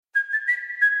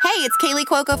Hey, it's Kaylee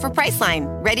Cuoco for Priceline.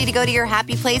 Ready to go to your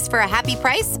happy place for a happy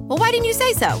price? Well, why didn't you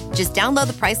say so? Just download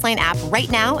the Priceline app right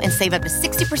now and save up to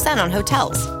 60% on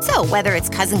hotels. So whether it's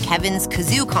Cousin Kevin's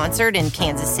Kazoo Concert in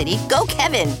Kansas City, go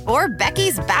Kevin, or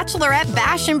Becky's Bachelorette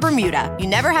Bash in Bermuda, you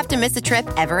never have to miss a trip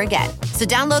ever again. So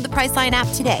download the Priceline app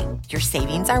today. Your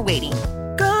savings are waiting.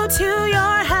 Go to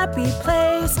your happy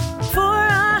place for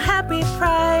a happy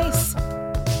price.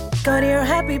 Go to your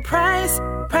happy price,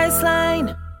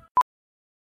 Priceline.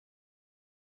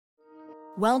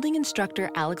 Welding instructor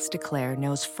Alex DeClaire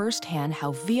knows firsthand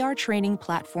how VR training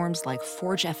platforms like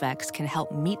ForgeFX can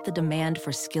help meet the demand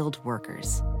for skilled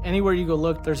workers. Anywhere you go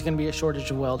look, there's going to be a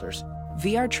shortage of welders.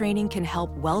 VR training can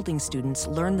help welding students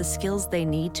learn the skills they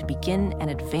need to begin and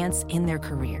advance in their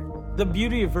career. The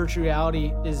beauty of virtual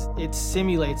reality is it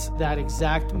simulates that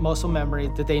exact muscle memory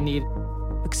that they need.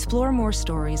 Explore more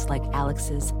stories like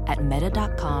Alex's at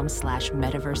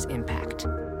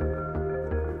meta.com/metaverseimpact.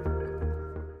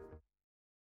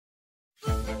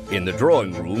 In the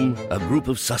drawing room, a group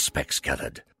of suspects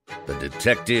gathered. The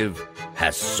detective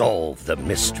has solved the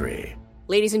mystery.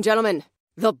 Ladies and gentlemen,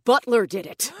 the butler did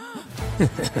it.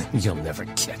 You'll never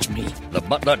catch me. The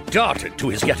butler darted to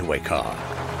his getaway car.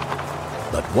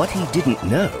 But what he didn't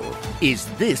know is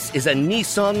this is a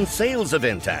Nissan sales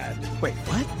event ad. Wait,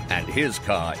 what? And his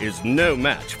car is no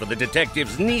match for the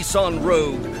detective's Nissan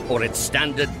Rogue or its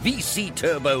standard VC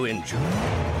turbo engine.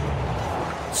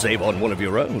 Save on one of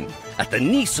your own at the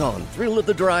Nissan Thrill of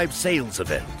the Drive sales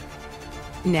event.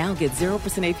 Now get 0%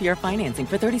 APR financing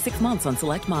for 36 months on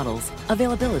select models.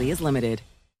 Availability is limited.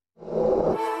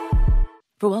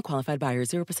 For well-qualified buyers,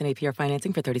 0% APR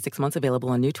financing for 36 months available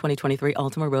on new 2023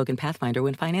 Altima, Rogue, and Pathfinder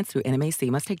when financed through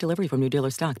NMAC. Must take delivery from new dealer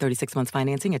stock. 36 months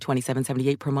financing at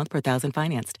 $2,778 per month per thousand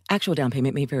financed. Actual down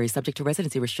payment may vary, subject to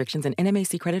residency restrictions and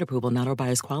NMAC credit approval. Not all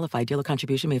buyers qualify. Dealer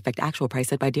contribution may affect actual price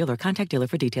set by dealer. Contact dealer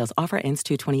for details. Offer ends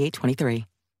 2/28/23.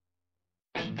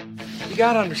 You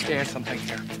gotta understand something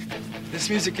here. This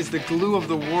music is the glue of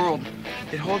the world.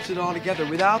 It holds it all together.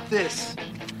 Without this,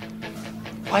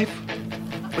 life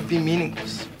would be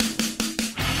meaningless.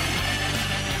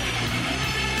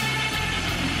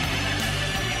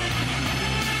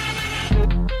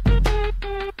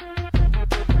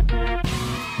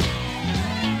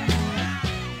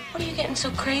 What are you getting so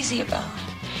crazy about?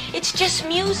 It's just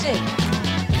music.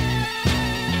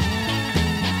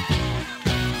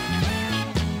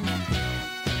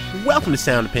 Welcome to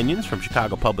Sound Opinions from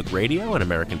Chicago Public Radio and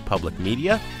American Public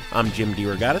Media. I'm Jim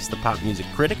DeRogatis, the pop music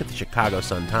critic at the Chicago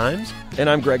Sun-Times. And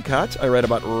I'm Greg Kotz. I write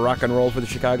about rock and roll for the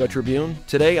Chicago Tribune.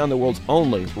 Today on the world's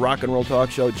only rock and roll talk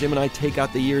show, Jim and I take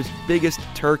out the year's biggest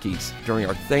turkeys during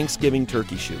our Thanksgiving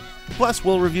turkey shoot. Plus,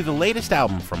 we'll review the latest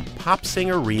album from pop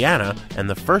singer Rihanna and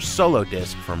the first solo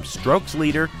disc from Strokes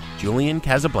leader Julian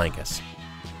Casablancas.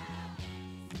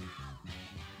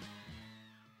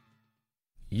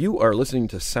 You are listening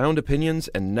to Sound Opinions,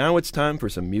 and now it's time for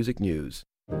some music news.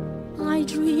 I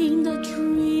dreamed a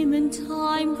dream in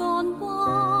time gone by,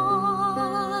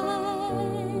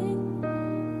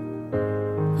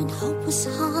 when hope was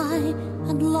high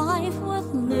and life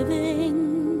worth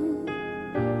living.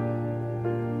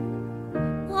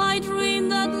 I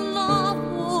dreamed that love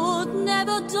would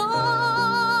never die.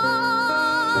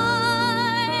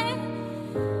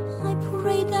 I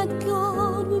prayed that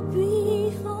God would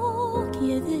be forgiving.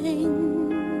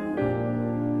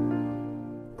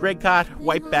 Greg Kot,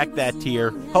 wipe back that tear.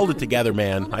 Hold it together,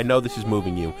 man. I know this is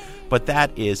moving you. But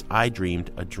that is I Dreamed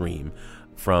a Dream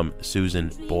from Susan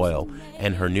Boyle.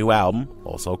 And her new album,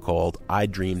 also called I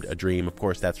Dreamed a Dream, of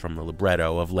course, that's from the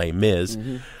libretto of Les Mis.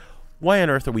 Mm-hmm. Why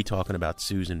on earth are we talking about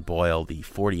Susan Boyle, the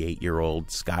 48-year-old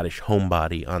Scottish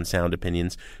homebody on Sound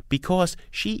Opinions? Because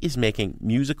she is making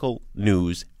musical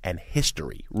news and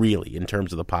history, really, in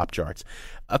terms of the pop charts.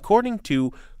 According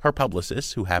to her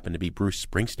publicist, who happened to be Bruce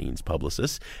Springsteen's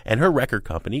publicist, and her record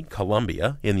company,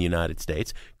 Columbia, in the United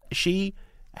States, she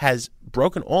has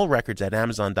broken all records at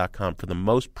Amazon.com for the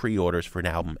most pre-orders for an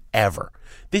album ever.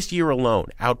 This year alone,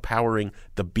 outpowering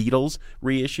the Beatles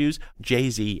reissues,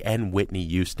 Jay-Z, and Whitney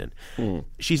Houston.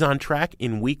 She's on track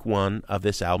in week one of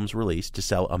this album's release to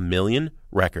sell 1 million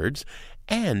records,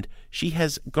 and she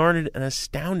has garnered an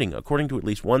astounding, according to at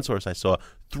least one source I saw,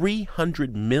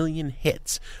 300 million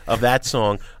hits of that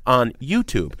song on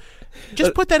YouTube.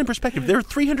 Just put that in perspective. There are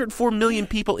 304 million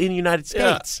people in the United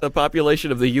States. Yeah, the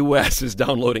population of the U.S. is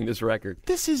downloading this record.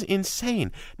 This is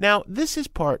insane. Now, this is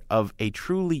part of a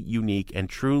truly unique and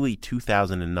truly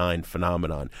 2009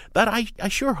 phenomenon that I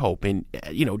sure hope in,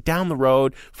 down the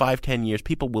road, 5-10 years,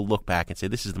 people will look back and say,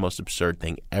 this is the most absurd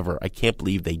thing ever. I can't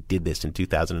believe they did this in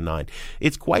 2009.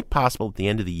 It's quite possible at the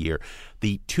end of the year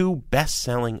the two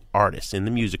best-selling artists in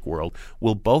the music world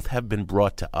will both have been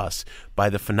brought to us by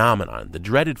the phenomenon, the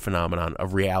dreaded phenomenon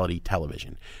of reality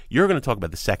television. You're going to talk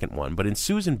about the second one, but in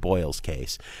Susan Boyle's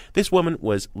case, this woman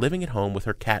was living at home with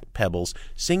her cat Pebbles,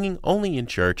 singing only in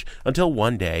church, until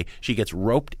one day she gets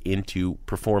roped into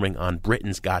performing on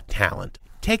Britain's Got Talent.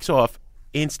 Takes off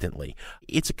instantly.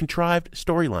 It's a contrived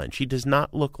storyline. She does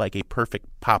not look like a perfect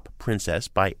pop princess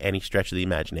by any stretch of the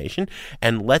imagination,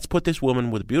 and let's put this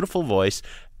woman with a beautiful voice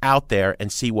out there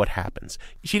and see what happens.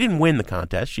 She didn't win the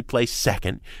contest. She placed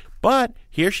second, but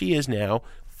here she is now,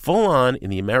 full on in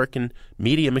the American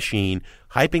media machine,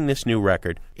 hyping this new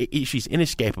record. She's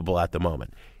inescapable at the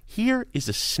moment. Here is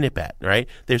a snippet, right?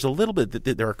 There's a little bit,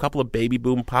 there are a couple of baby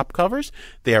boom pop covers.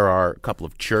 There are a couple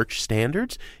of church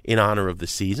standards in honor of the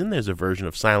season. There's a version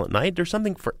of Silent Night. There's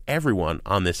something for everyone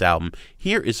on this album.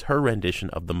 Here is her rendition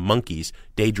of the Monkees'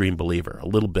 Daydream Believer, a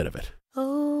little bit of it.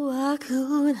 Oh, I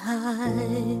could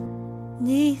hide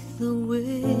neath the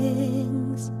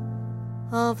wings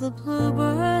of the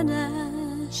bluebird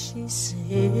as she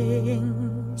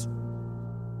sings.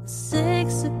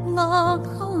 6 o'clock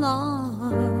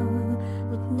alarm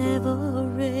would never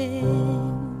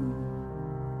ring,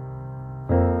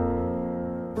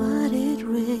 but it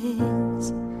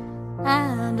rings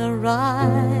and I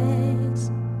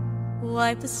rise,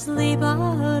 wipe the sleep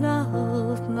out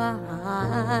of my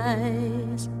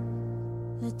eyes.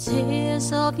 The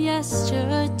tears of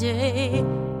yesterday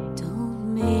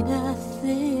don't mean a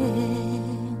thing.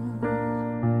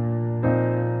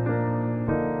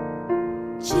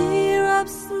 Cheer up,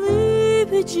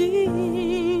 sleepy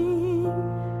Jean.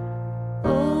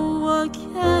 Oh, what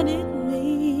can it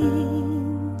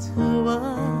mean to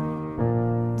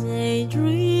a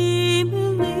daydream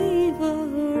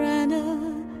believer and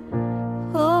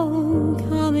a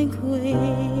homecoming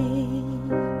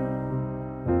queen?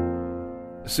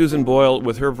 Susan Boyle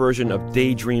with her version of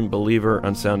Daydream Believer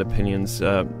on Sound Opinions.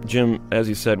 Jim, as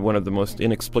you said, one of the most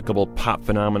inexplicable pop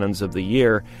phenomenons of the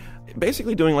year.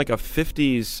 Basically doing like a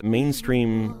 50s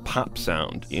mainstream pop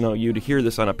sound. You know, you'd hear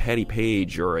this on a Patti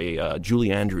Page or a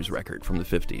Julie Andrews record from the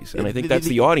 50s. And I think that's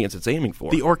the audience it's aiming for.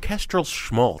 The orchestral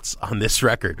schmaltz on this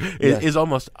record is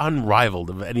almost unrivaled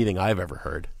of anything I've ever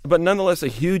heard. But nonetheless, a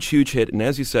huge, huge hit. And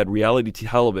as you said, reality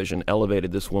television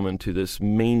elevated this woman to this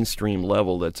mainstream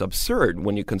level that's absurd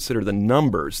when you consider the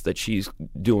numbers that she's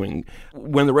doing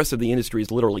when the rest of the industry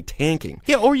is literally tanking.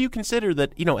 Yeah, or you consider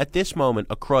that, you know, at this moment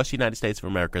across the United States of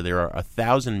America, there are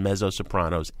 1,000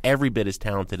 mezzo-sopranos, every bit as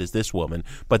talented as this woman,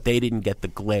 but they didn't get the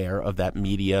glare of that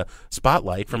media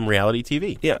spotlight from reality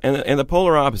TV. Yeah, and the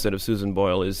polar opposite of Susan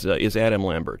Boyle is Adam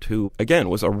Lambert, who, again,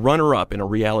 was a runner-up in a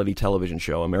reality television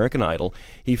show, American Idol.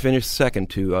 He finished second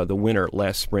to the winner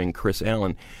last spring, Chris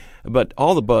Allen. But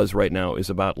all the buzz right now is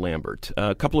about Lambert.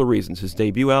 A couple of reasons. His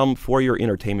debut album, For Your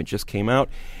Entertainment, just came out.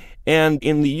 And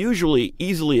in the usually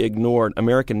easily ignored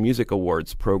American Music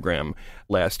Awards program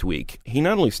last week, he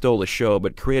not only stole the show,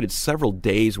 but created several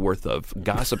days' worth of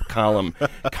gossip column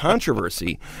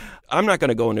controversy. I'm not going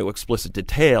to go into explicit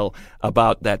detail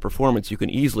about that performance. You can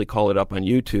easily call it up on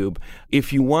YouTube.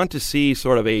 If you want to see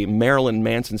sort of a Marilyn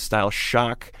Manson-style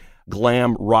shock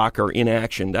glam rocker in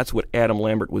action, that's what Adam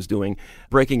Lambert was doing,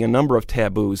 breaking a number of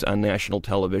taboos on national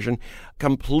television,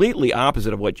 completely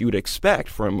opposite of what you'd expect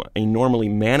from a normally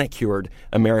manicured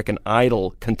American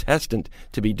Idol contestant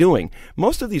to be doing.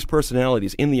 Most of these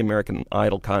personalities in the American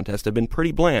Idol contest have been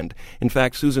pretty bland. In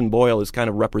fact, Susan Boyle is kind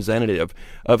of representative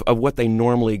of what they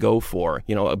normally go for.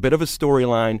 You know, a bit of a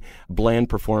storyline, bland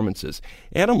performances.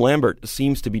 Adam Lambert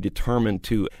seems to be determined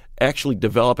to actually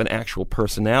develop an actual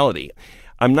personality.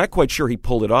 I'm not quite sure he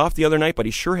pulled it off the other night, but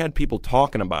he sure had people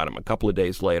talking about him a couple of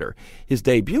days later. His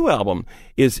debut album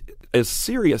is a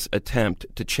serious attempt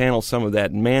to channel some of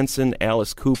that Manson,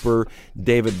 Alice Cooper,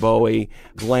 David Bowie,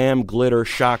 glam, glitter,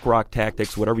 shock rock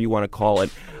tactics, whatever you want to call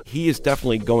it. He is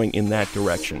definitely going in that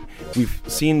direction. We've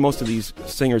seen most of these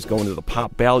singers go into the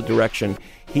pop ballad direction.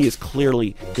 He is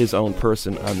clearly his own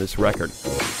person on this record.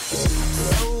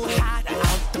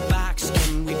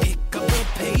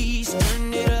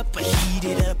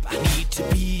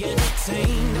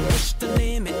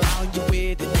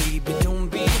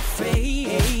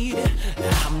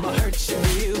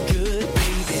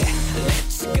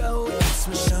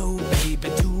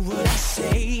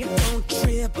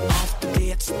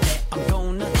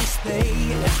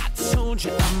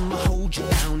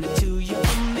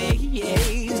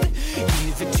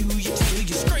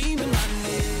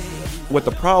 What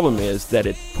the problem is that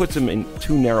it puts him in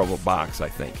too narrow of a box, I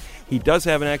think. He does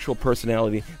have an actual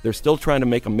personality. They're still trying to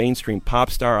make a mainstream pop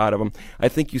star out of him. I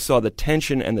think you saw the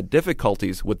tension and the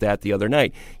difficulties with that the other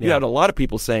night. You had a lot of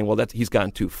people saying, well, he's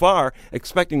gone too far,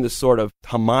 expecting this sort of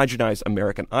homogenized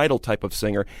American Idol type of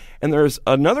singer. And there's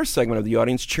another segment of the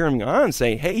audience cheering on,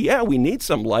 saying, hey, yeah, we need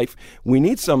some life. We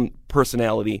need some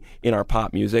personality in our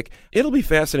pop music. It'll be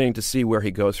fascinating to see where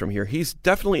he goes from here. He's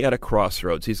definitely at a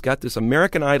crossroads. He's got this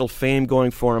American Idol fame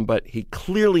going for him, but he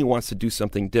clearly wants to do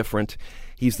something different.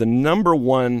 He's the number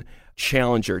one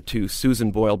challenger to Susan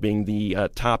Boyle being the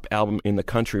top album in the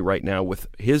country right now with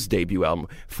his debut album,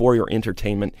 For Your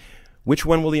Entertainment. Which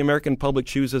one will the American public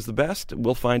choose as the best?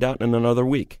 We'll find out in another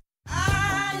week.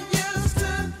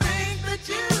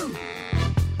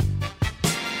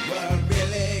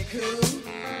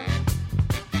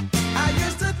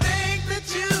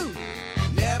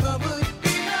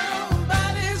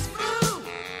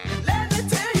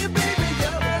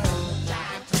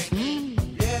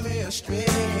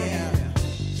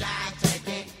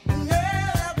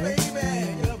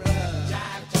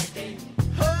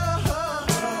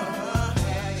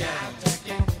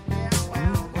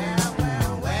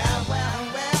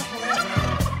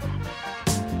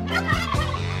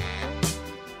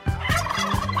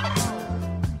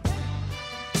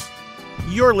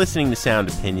 You're listening to Sound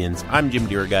Opinions. I'm Jim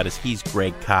DeRogatis. He's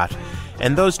Greg Kot.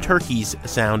 And those turkeys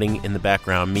sounding in the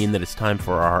background mean that it's time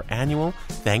for our annual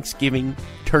Thanksgiving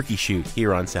turkey shoot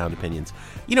here on Sound Opinions.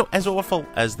 You know, as awful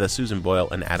as the Susan Boyle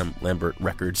and Adam Lambert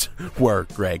records were,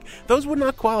 Greg, those would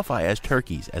not qualify as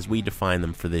turkeys as we define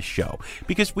them for this show,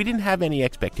 because we didn't have any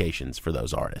expectations for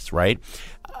those artists, right?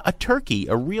 A turkey,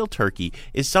 a real turkey,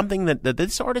 is something that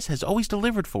this artist has always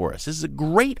delivered for us. This is a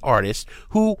great artist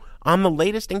who, on the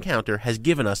latest encounter, has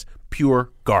given us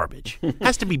pure garbage.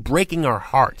 Has to be breaking our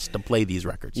hearts to play these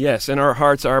records. Yes, and our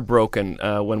hearts are broken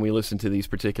when we listen to these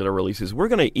particular releases. We're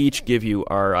going to each give you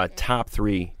our top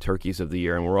 3 turkeys of the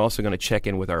year, and we're also going to check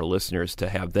in with our listeners to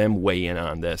have them weigh in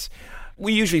on this.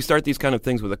 We usually start these kind of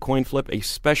things with a coin flip, a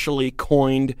specially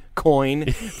coined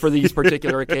coin for these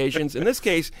particular occasions. In this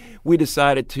case, we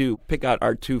decided to pick out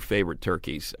our 2 favorite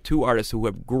turkeys, 2 artists who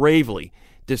have gravely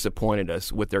disappointed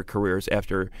us with their careers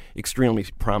after extremely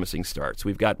promising starts.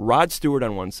 We've got Rod Stewart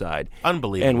on one side.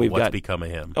 Unbelievable and we've what's got, become of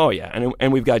him. Oh, yeah.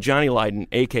 And we've got Johnny Lydon,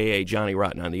 a.k.a. Johnny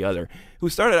Rotten, on the other, who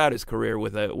started out his career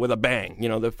with a bang. You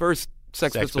know, the first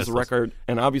Sex Pistols record,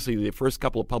 and obviously the first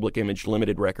couple of Public Image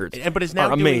Limited records but is now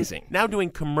are amazing. Now doing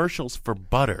commercials for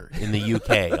butter in the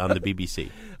UK on the BBC.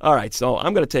 All right, so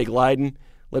I'm going to take Lydon.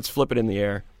 Let's flip it in the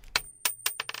air.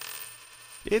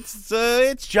 It's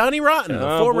Johnny Rotten,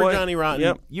 the former boy. Johnny Rotten.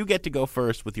 Yep. You get to go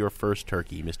first with your first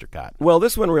turkey, Mr. Kot. Well,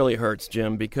 this one really hurts,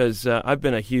 Jim, because I've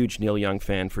been a huge Neil Young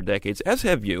fan for decades, as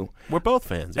have you. We're both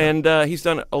fans. Yeah. And he's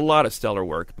done a lot of stellar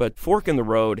work. But Fork in the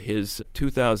Road, his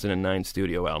 2009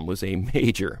 studio album, was a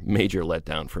major, major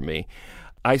letdown for me.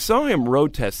 I saw him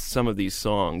road test some of these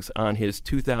songs on his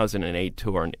 2008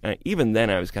 tour, and even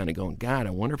then I was kind of going, God, I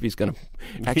wonder if he's going to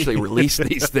actually release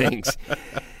these things.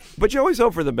 But you always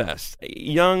hope for the best.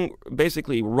 Young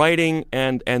basically writing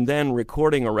and then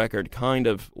recording a record kind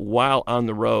of while on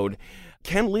the road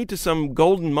can lead to some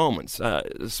golden moments.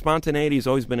 Spontaneity has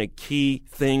always been a key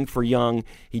thing for Young.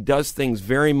 He does things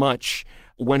very much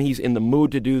when he's in the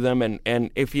mood to do them,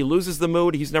 and if he loses the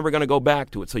mood, he's never going to go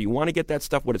back to it. So you want to get that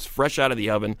stuff when it's fresh out of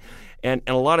the oven, and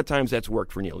a lot of times that's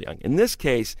worked for Neil Young. In this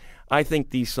case, I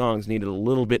think these songs needed a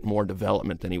little bit more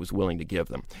development than he was willing to give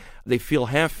them. They feel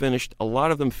half-finished. A lot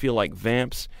of them feel like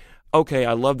vamps. Okay,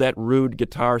 I love that rude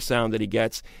guitar sound that he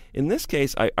gets. In this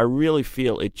case, I really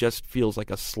feel it just feels like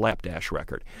a slapdash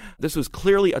record. This was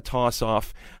clearly a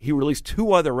toss-off. He released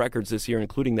 2 other records this year,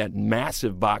 including that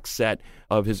massive box set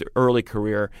of his early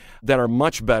career that are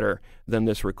much better than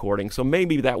this recording. So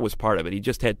maybe that was part of it. He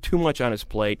just had too much on his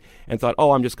plate and thought,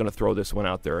 oh, I'm just going to throw this one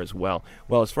out there as well.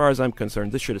 Well, as far as I'm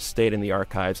concerned, this should have stayed in the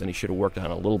archives, and he should have worked on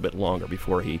it a little bit longer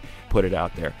before he put it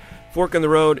out there. Fork in the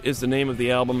Road is the name of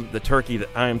the album, the turkey that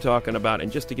I am talking about. And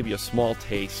just to give you a small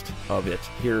taste of it,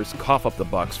 here's Cough Up the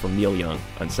Bucks from Neil Young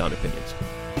on Sound Opinions.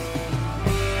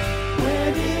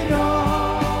 Where did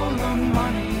all the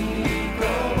money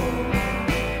go?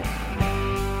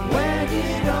 Where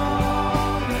did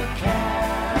all the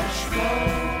cash go?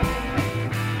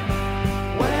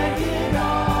 Where did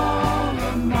all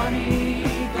the money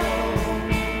go?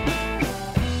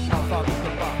 Cough up the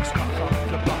bucks, cough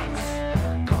up the bucks.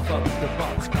 Cough up the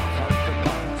bucks, cough up the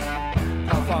bucks.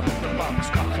 Cough up the bucks,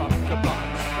 cough up the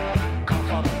bucks.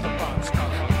 Cough up the bucks,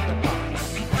 cough up the bucks.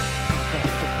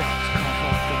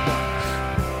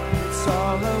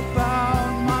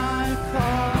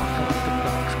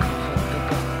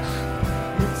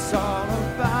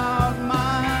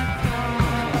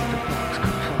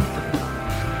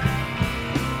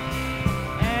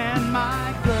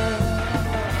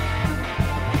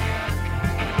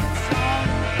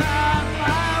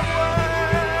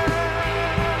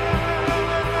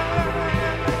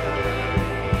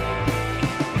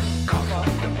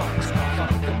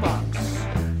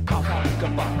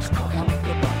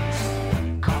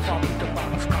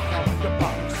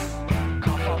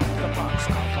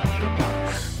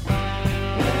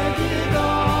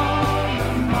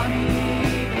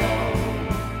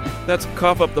 That's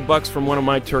Cough Up the Bucks from one of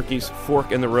my turkeys,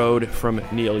 Fork in the Road from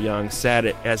Neil Young. Sad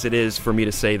as it is for me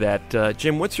to say that.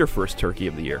 Jim, what's your first turkey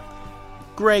of the year?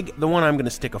 Greg, the one I'm going to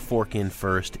stick a fork in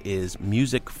first is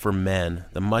Music for Men,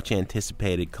 the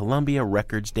much-anticipated Columbia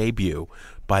Records debut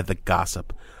by The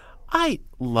Gossip. I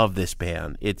love this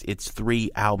band. It's 3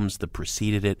 albums that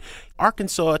preceded it.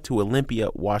 Arkansas to Olympia,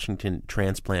 Washington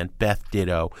transplant Beth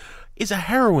Ditto is a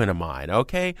heroine of mine,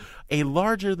 okay? A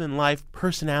larger-than-life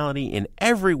personality in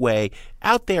every way,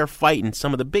 out there fighting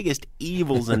some of the biggest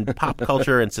evils in pop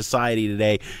culture and society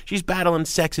today. She's battling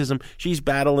sexism, she's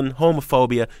battling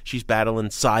homophobia, she's battling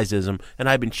sizeism, and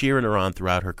I've been cheering her on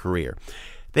throughout her career.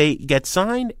 They get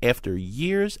signed after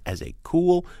years as a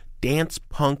cool dance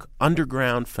punk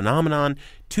underground phenomenon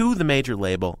to the major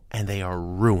label, and they are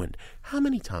ruined. How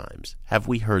many times have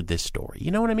we heard this story?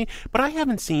 You know what I mean? But I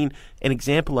haven't seen an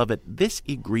example of it this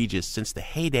egregious since the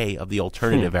heyday of the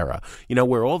alternative era,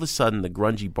 where all of a sudden the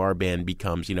grungy bar band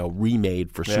becomes,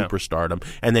 remade for superstardom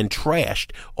and then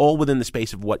trashed all within the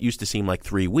space of what used to seem like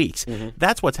 3 weeks.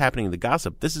 That's what's happening in The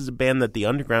Gossip. This is a band that the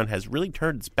underground has really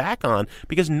turned its back on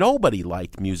because nobody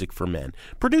liked Music for Men.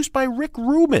 Produced by Rick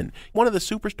Rubin, one of the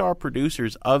superstar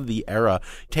producers of the era,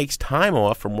 takes time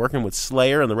off from working with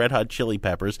Slayer and the Red Hot Chili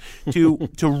Peppers to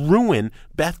ruin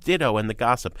Beth Ditto and The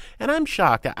Gossip. And I'm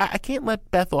shocked. I can't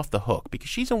let Beth off the hook because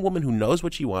she's a woman who knows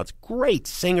what she wants. Great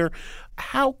singer.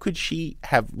 How could she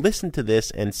have listened to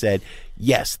this and said,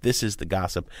 yes, this is The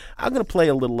Gossip? I'm going to play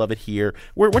a little of it here.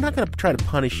 We're not going to try to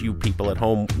punish you people at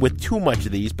home with too much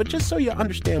of these, but just so you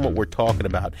understand what we're talking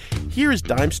about. Here is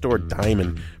Dime Store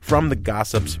Diamond from The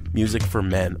Gossip's Music for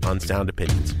Men on Sound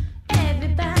Opinions.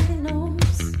 Everybody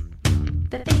knows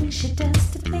the things she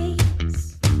does to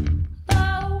please.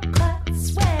 Low-cut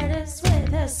sweaters with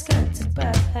her skirts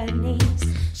above her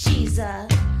knees. She's a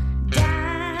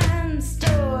dime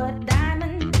store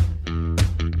diamond.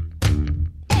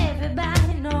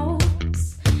 Everybody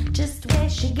knows just where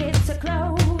she gets her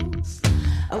clothes.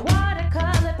 A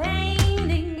watercolor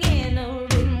painting in a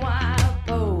Renoir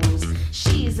pose.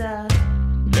 She's a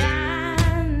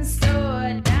dime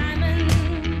store diamond.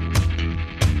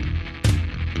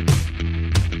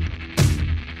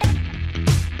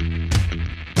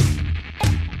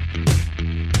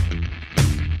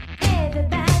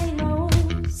 Everybody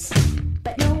knows,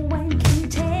 but no one can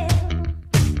tell.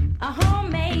 A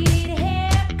homemade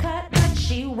haircut, but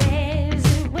she wears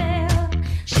it well.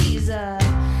 She's a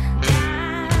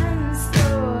dime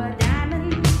store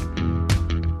diamond.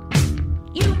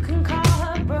 You can call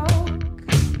her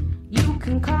broke, you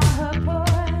can call her poor,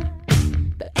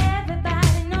 but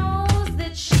everybody knows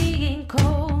that she ain't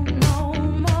cold no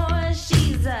more.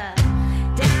 She's a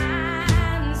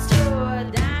dime store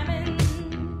diamond.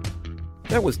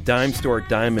 That was Dime Store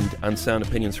Diamond on Sound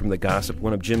Opinions from The Gossip,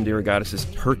 one of Jim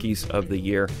DeRogatis' turkeys of the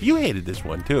year. You hated this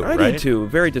one, too, I right? did, too.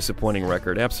 Very disappointing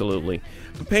record, absolutely.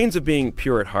 The Pains of Being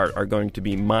Pure at Heart are going to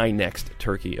be my next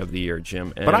turkey of the year,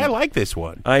 Jim. And But I like this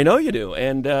one. I know you do.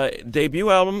 And debut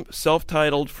album,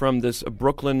 self-titled, from this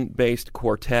Brooklyn-based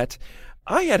quartet.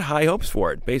 I had high hopes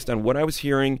for it, based on what I was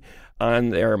hearing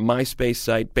on their MySpace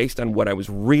site, based on what I was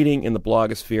reading in the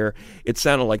blogosphere. It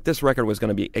sounded like this record was going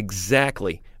to be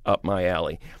exactly up my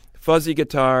alley. Fuzzy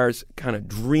guitars, kind of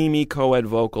dreamy co-ed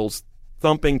vocals,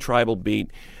 thumping tribal beat.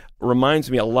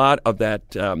 Reminds me a lot of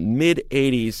that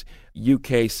mid-'80s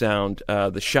UK sound,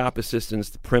 the Shop Assistants,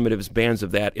 the Primitives, bands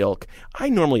of that ilk. I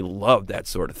normally love that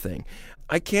sort of thing.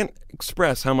 I can't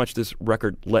express how much this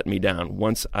record let me down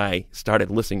once I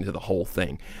started listening to the whole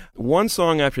thing. One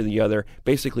song after the other,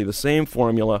 basically the same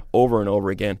formula over and over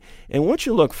again. And what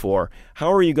you look for,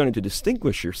 how are you going to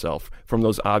distinguish yourself from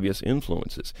those obvious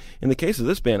influences? In the case of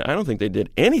this band, I don't think they did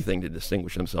anything to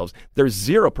distinguish themselves. There's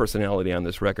zero personality on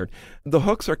this record. The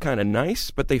hooks are kind of nice,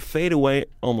 but they fade away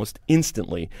almost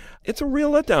instantly. It's a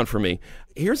real letdown for me.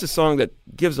 Here's a song that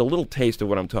gives a little taste of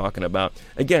what I'm talking about.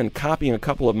 Again, copying a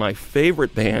couple of my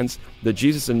favorite bands, the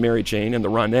Jesus and Mary Chain and the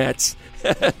Ronettes.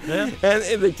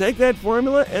 And they take that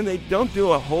formula and they don't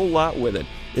do a whole lot with it.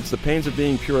 It's The Pains of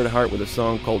Being Pure at Heart with a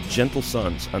song called Gentle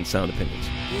Sons on Sound Opinions.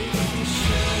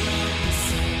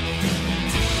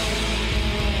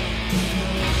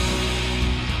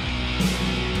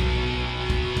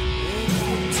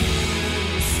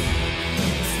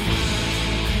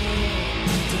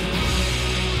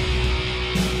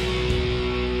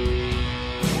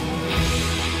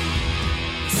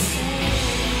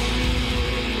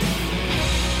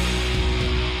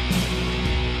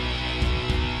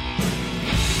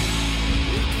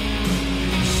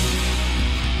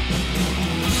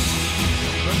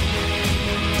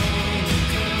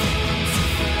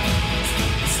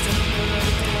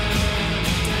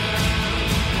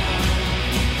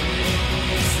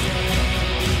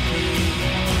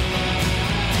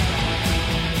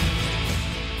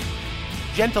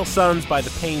 Gentle Sons by The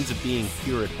Pains of Being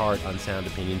Pure at Heart on Sound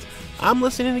Opinions. I'm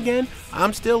listening again.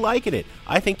 I'm still liking it.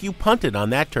 I think you punted on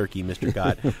that turkey, Mr.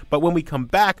 Gott. But when we come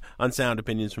back on Sound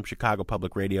Opinions from Chicago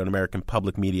Public Radio and American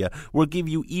Public Media, we'll give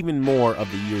you even more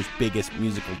of the year's biggest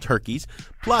musical turkeys.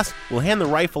 Plus, we'll hand the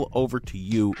rifle over to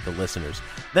you, the listeners.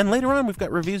 Then later on, we've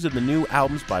got reviews of the new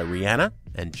albums by Rihanna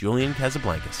and Julian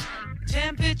Casablancas.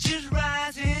 Temperatures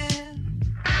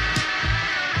rising,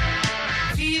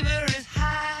 fever is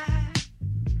high,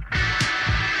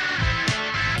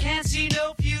 can't see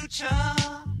no future,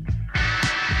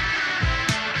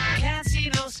 can't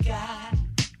see no sky,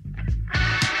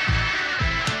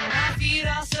 my feet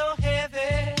are so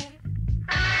heavy,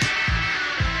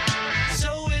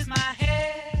 so is my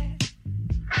head,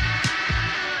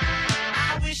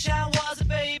 I wish I was a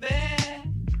baby,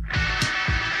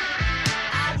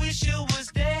 I wish you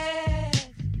was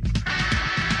dead.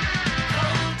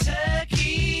 Cold turkey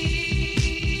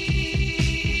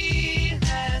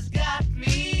has got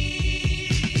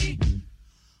me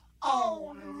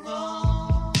on the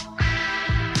run.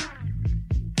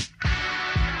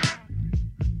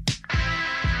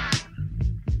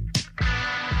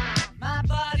 My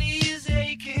body is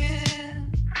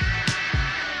aching,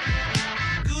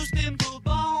 goose pimple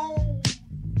bone.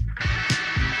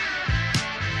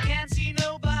 Can't see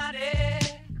nobody.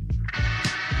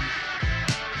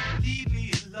 Leave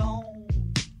me alone.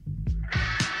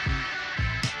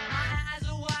 My eyes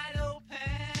are wide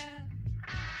open.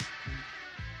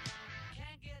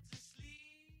 Can't get to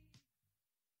sleep.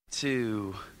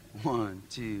 2, 1,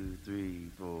 2, 3,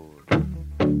 4.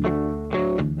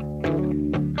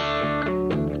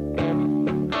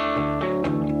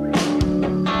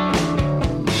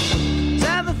 Is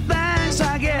that the thanks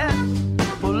I get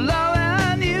for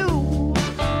loving you?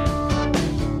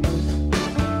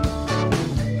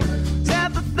 Is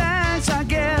that the thanks I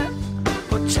get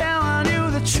for telling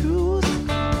you the truth?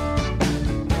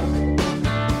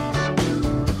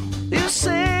 You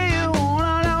say you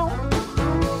wanna know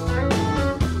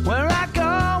where I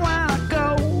go when I go.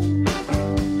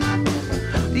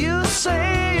 You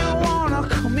say you wanna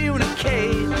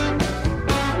communicate,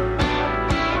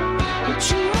 but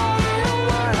you don't hear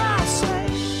what I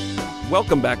say.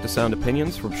 Welcome back to Sound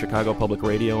Opinions from Chicago Public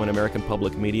Radio and American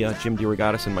Public Media. Jim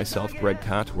DeRogatis and myself, Greg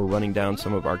Kot, we're running down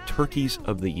some of our turkeys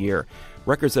of the year.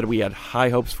 Records that we had high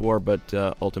hopes for, but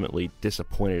ultimately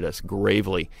disappointed us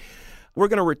gravely. We're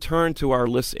going to return to our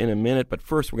list in a minute, but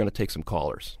first we're going to take some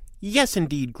callers. Yes,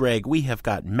 indeed, Greg. We have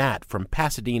got Matt from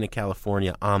Pasadena,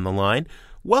 California on the line.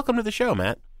 Welcome to the show,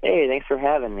 Matt. Hey, thanks for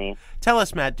having me. Tell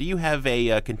us, Matt, do you have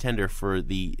a contender for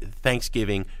the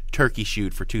Thanksgiving turkey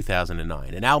shoot for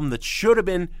 2009? An album that should have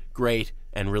been great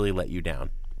and really let you down.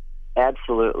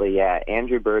 Absolutely, yeah.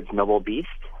 Andrew Bird's Noble Beast.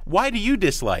 Why do you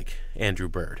dislike Andrew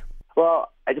Bird?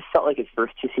 Well, I just felt like his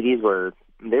first two CDs were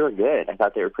good. I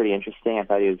thought they were pretty interesting. I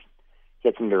thought he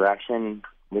had some direction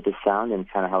with his sound and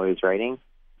kind of how he was writing.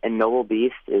 And Noble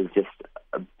Beast is just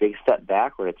a big step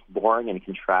back where it's boring and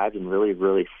contrived and really,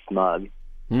 really smug.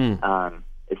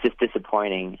 It's just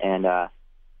disappointing, and I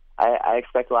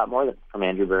expect a lot more from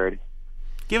Andrew Bird.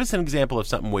 Give us an example of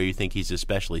something where you think he's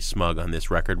especially smug on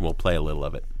this record, and we'll play a little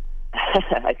of it.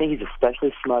 I think he's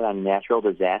especially smug on Natural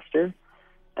Disaster.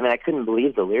 I mean, I couldn't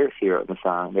believe the lyrics he wrote in the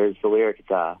song. There's the lyric,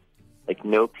 it's like,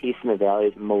 no peace in the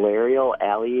valleys, malarial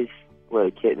alleys where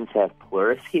the kittens have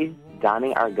pleurisy,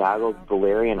 donning our goggles,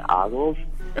 Valerian ogles.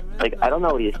 Like, I don't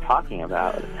know what he's talking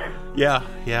about. Yeah,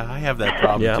 I have that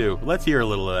problem too. Let's hear a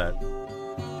little of that.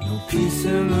 No peace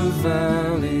in the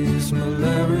valleys,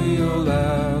 malarial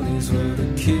alleys where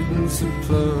the kittens have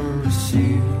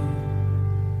pleurisy.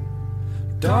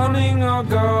 Donning our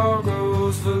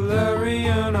goggles,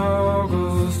 Valerian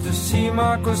ogles to see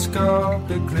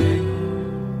microscopically.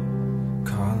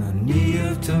 Colony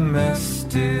of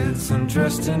domestics,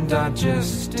 undressed and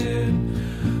digested,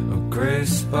 a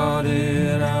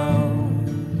gray-spotted owl,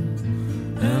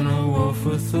 and a wolf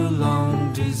with a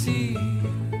lung disease.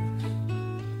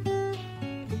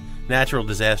 Natural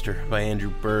Disaster by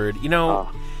Andrew Bird. You know,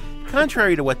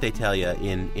 contrary to what they tell you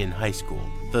in high school,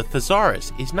 the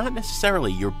thesaurus is not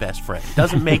necessarily your best friend. It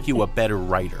doesn't make you a better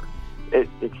writer.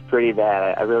 It's pretty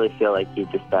bad. I really feel like he's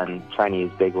just been trying to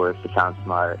use big words to sound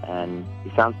smart, and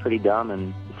he sounds pretty dumb,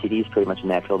 and the CD is pretty much a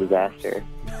natural disaster.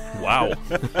 Wow.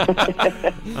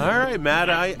 All right, Matt,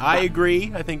 I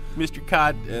agree. I think Mr.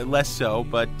 Cod less so,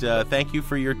 but thank you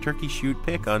for your turkey shoot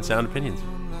pick on Sound Opinions.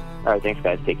 All right, thanks,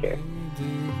 guys. Take care.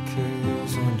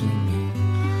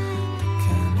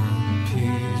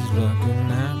 Like a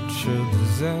natural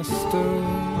disaster.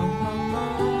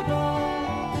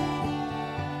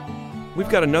 We've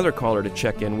got another caller to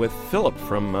check in with, Philip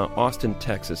from Austin,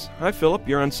 Texas. Hi, Philip.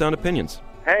 You're on Sound Opinions.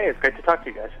 Hey, it's great to talk to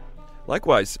you guys.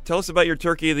 Likewise. Tell us about your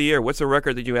Turkey of the Year. What's a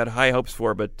record that you had high hopes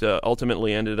for but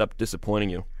ultimately ended up disappointing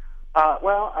you?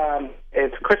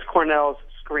 It's Chris Cornell's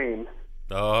Scream.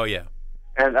 Oh, yeah.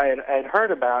 And I had heard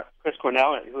about Chris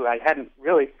Cornell, who I hadn't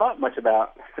really thought much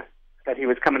about, that he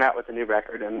was coming out with a new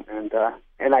record, and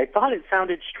I thought it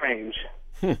sounded strange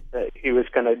that he was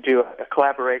going to do a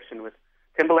collaboration with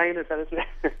Timbaland, is that his name?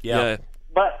 Yeah.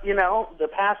 But, the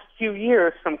past few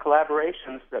years, some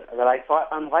collaborations that I thought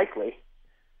unlikely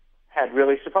had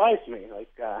really surprised me, like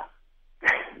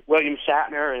William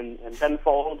Shatner and Ben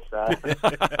Folds. So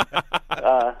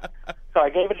I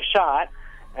gave it a shot,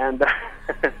 and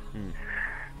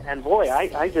and boy,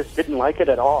 I just didn't like it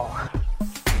at all.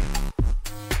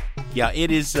 Yeah,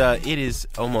 it is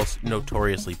almost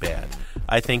notoriously bad.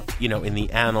 I think, in the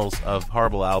annals of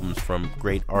horrible albums from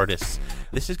great artists,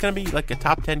 this is going to be like a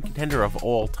top 10 contender of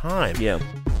all time. Yeah.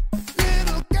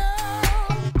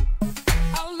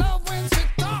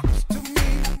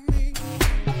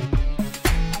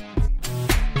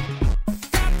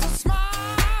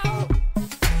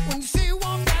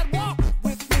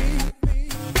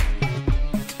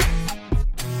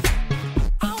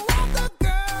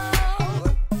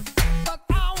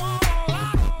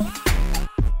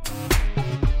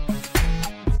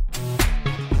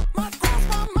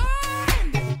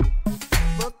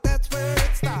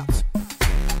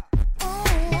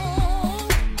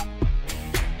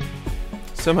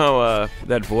 Somehow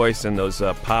that voice and those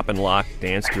pop and lock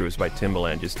dance grooves by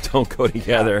Timbaland just don't go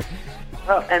together.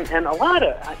 Well, and a lot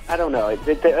of, I don't know,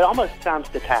 it almost sounds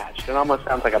detached. It almost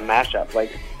sounds like a mashup.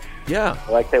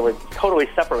 Like they were totally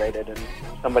separated, and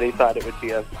somebody thought it would be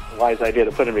a wise idea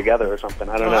to put them together or something.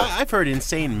 I don't know. I've heard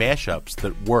insane mashups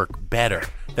that work better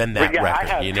than that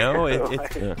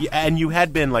record, And you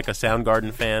had been like a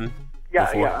Soundgarden fan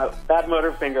before? Yeah. Bad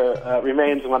Motorfinger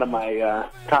remains one of my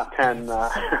top 10.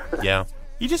 Yeah.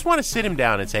 You just want to sit him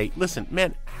down and say, listen,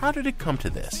 man, how did it come to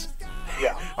this?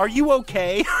 Yeah. Are you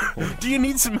okay? Do you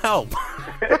need some help?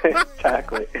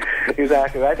 Exactly. I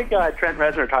think Trent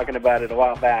Reznor talking about it a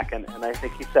while back, and I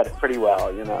think he said it pretty well,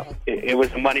 It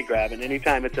was a money grab, and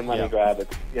anytime it's a money grab,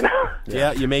 it's,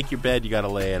 Yeah, you make your bed, you got to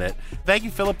lay in it. Thank you,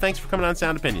 Philip. Thanks for coming on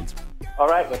Sound Opinions. All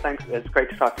right, well, thanks. It's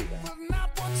great to talk to you guys.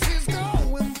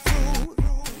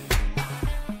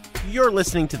 You're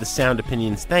listening to the Sound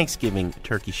Opinions Thanksgiving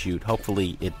Turkey Shoot.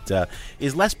 Hopefully it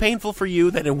is less painful for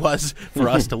you than it was for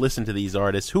us to listen to these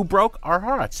artists who broke our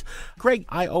hearts. Greg,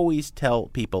 I always tell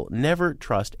people, never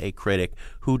trust a critic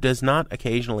who does not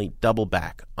occasionally double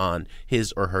back on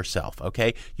his or herself,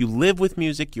 okay? You live with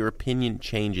music, your opinion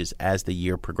changes as the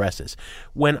year progresses.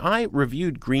 When I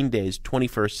reviewed Green Day's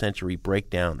 21st Century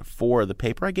Breakdown for the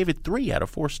paper, I gave it 3 out of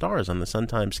 4 stars on the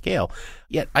Sun-Times scale.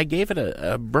 Yet I gave it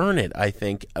a burn it, I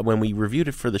think, when we reviewed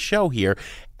it for the show here.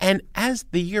 And as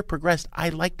the year progressed, I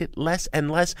liked it less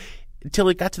and less until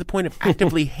it got to the point of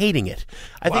actively hating it.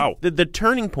 I think the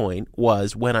turning point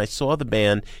was when I saw the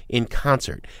band in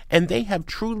concert, and they have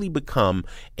truly become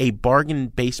a bargain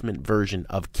basement version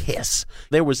of Kiss.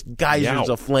 There was geysers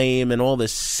of flame and all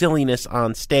this silliness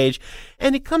on stage,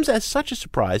 and it comes as such a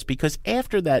surprise because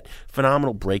after that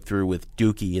phenomenal breakthrough with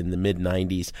Dookie in the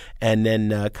mid-'90s, and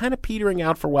then kind of petering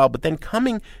out for a while, but then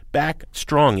coming back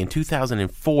strong in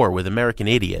 2004 with American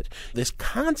Idiot, this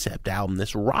concept album,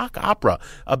 this rock opera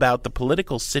about the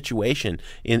political situation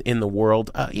in the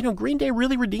world, Green Day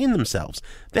really redeemed themselves.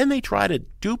 Then they try to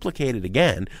duplicate it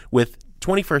again with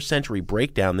 21st Century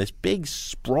Breakdown, this big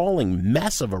sprawling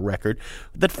mess of a record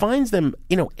that finds them,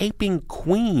 aping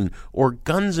Queen or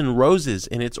Guns N' Roses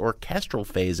in its orchestral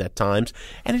phase at times,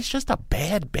 and it's just a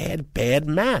bad, bad, bad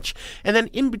match. And then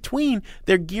in between,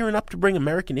 they're gearing up to bring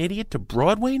American Idiot to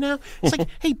Broadway now. It's like,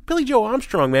 hey, Billy Joe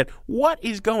Armstrong, man, what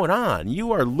is going on?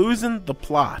 You are losing the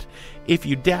plot. If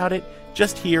you doubt it,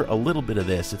 just hear a little bit of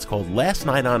this. It's called Last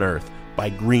Night on Earth by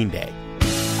Green Day.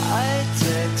 I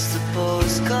text a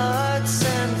postcard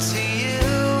sent to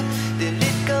you. Did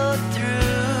it go through?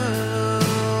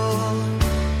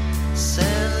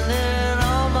 Sending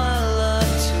all my love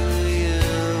to you.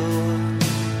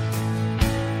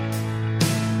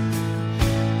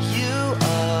 You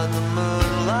are the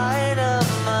moonlight of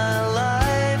my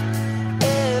life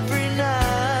every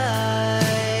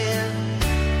night.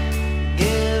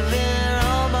 Giving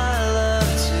all my love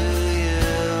to you.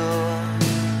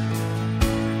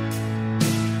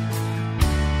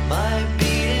 My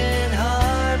beating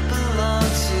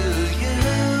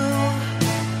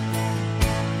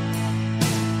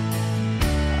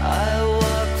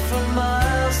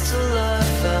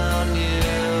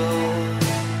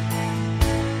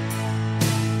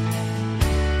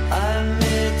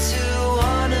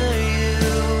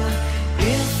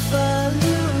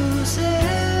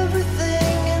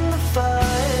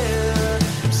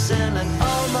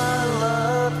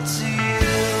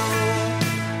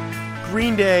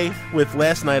away with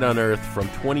Last Night on Earth from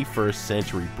 21st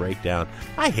Century Breakdown.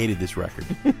 I hated this record.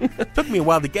 Took me a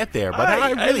while to get there, but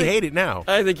I really hate it now.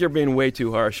 I think you're being way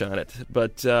too harsh on it.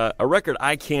 But a record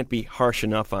I can't be harsh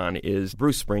enough on is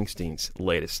Bruce Springsteen's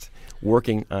latest,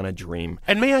 Working on a Dream.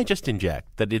 And may I just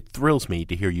inject that it thrills me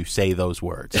to hear you say those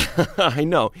words. I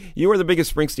know. You are the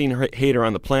biggest Springsteen hater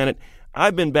on the planet.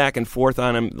 I've been back and forth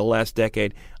on him the last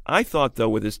decade. I thought, though,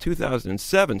 with his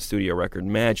 2007 studio record,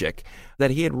 Magic,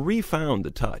 that he had refound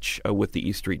the touch with the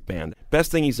E Street Band.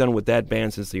 Best thing he's done with that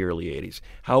band since the early 80s.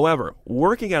 However,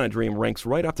 Working on a Dream ranks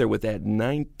right up there with that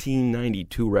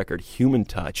 1992 record, Human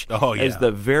Touch, as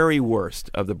the very worst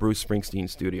of the Bruce Springsteen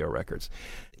studio records.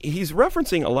 He's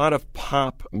referencing a lot of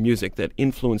pop music that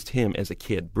influenced him as a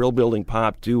kid. Brill-building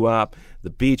pop, doo-wop, the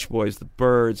Beach Boys, the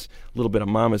Byrds, a little bit of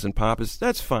Mamas and Papas.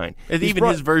 That's fine. And even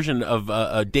his version of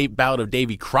a bout of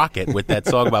Davy Crockett with that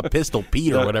song about Pistol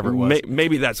Pete or whatever it was.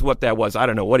 Maybe that's what that was. I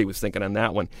don't know what he was thinking on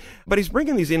that one. But he's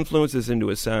bringing these influences into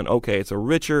his sound. Okay, it's a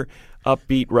richer,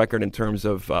 upbeat record in terms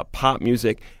of pop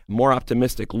music, more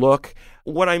optimistic look.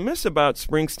 What I miss about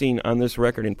Springsteen on this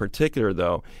record in particular,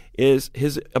 though, is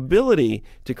his ability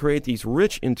to create these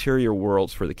rich interior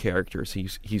worlds for the characters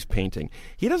he's painting.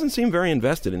 He doesn't seem very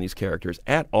invested in these characters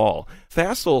at all.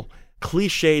 Facile,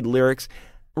 cliched lyrics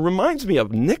reminds me of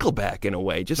Nickelback in a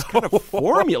way, just kind of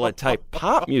formula-type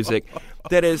pop music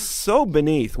that is so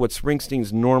beneath what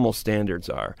Springsteen's normal standards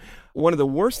are. One of the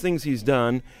worst things he's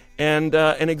done, and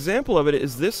an example of it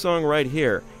is this song right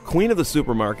here, Queen of the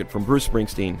Supermarket from Bruce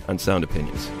Springsteen on Sound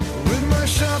Opinions. With my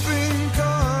shopping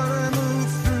cart, I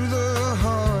move through the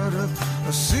heart of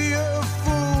a sea of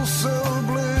fools, so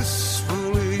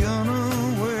blissfully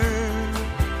unaware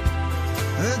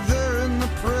that they're in the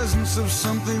presence of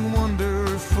something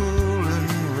wonderful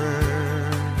and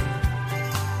rare.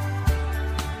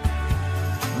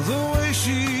 The way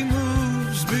she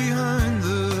moves behind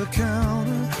the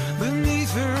counter,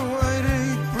 beneath her white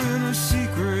apron, her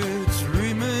secrets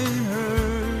remain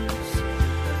hers.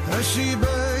 As she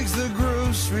bags the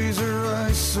groceries, her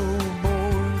eyes so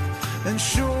bored, and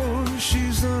sure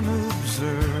she's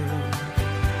unobserved.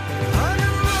 I'm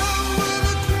in love with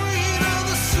the queen of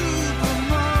the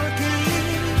supermarket.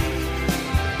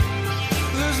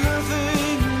 There's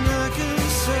nothing I can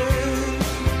say.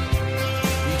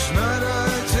 Each night I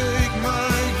take my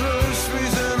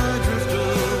groceries and I drift away.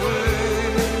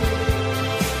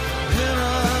 And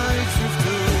I drift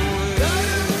away.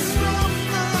 Guidance from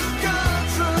the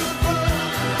gods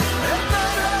above. At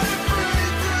night I pray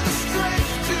for the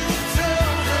strength to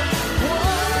tell them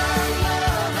what I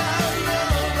love, I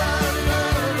love, I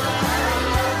love, I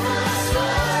love this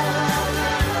song.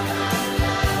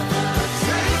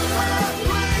 Take my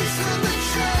place in the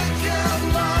checkout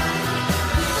line.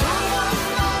 So one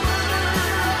moment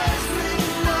her eyes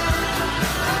meet mine.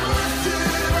 I lift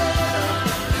it up,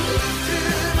 lift it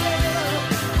up,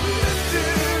 lift it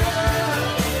up,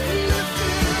 lift it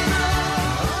up.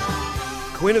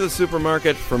 Queen of the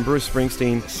Supermarket from Bruce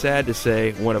Springsteen. Sad to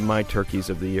say, one of my turkeys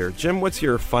of the year. Jim, what's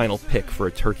your final pick for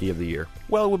a turkey of the year?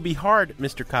 Well, it would be hard,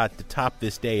 Mr. Cott, to top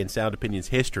this day in Sound Opinions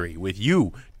history with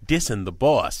you dissing the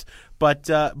boss. But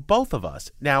both of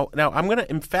us. Now I'm going to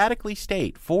emphatically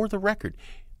state, for the record,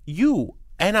 you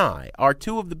and I are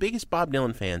two of the biggest Bob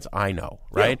Dylan fans I know,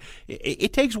 right? Yeah.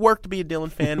 It takes work to be a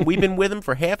Dylan fan. We've been with him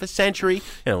for half a century.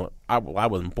 You know, I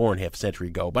wasn't born half a century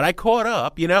ago, but I caught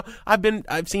up, you know.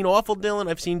 I've seen awful Dylan.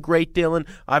 I've seen great Dylan.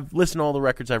 I've listened to all the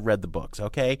records. I've read the books,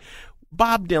 okay?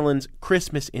 Bob Dylan's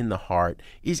Christmas in the Heart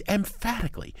is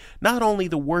emphatically not only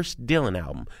the worst Dylan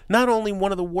album, not only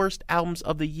one of the worst albums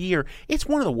of the year, it's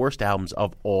one of the worst albums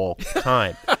of all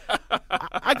time.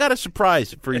 I got a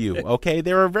surprise for you, okay?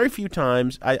 There are very few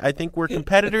times, I think we're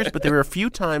competitors, but there are a few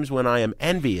times when I am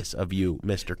envious of you,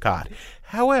 Mr. Cott.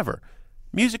 However,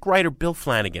 music writer Bill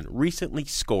Flanagan recently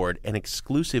scored an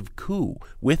exclusive coup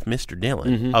with Mr.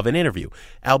 Dylan of an interview,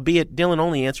 albeit Dylan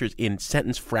only answers in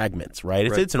sentence fragments, right?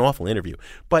 It's an awful interview.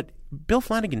 But Bill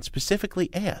Flanagan specifically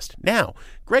asked. Now,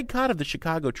 Greg Cott of the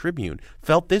Chicago Tribune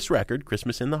felt this record,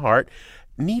 Christmas in the Heart,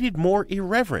 needed more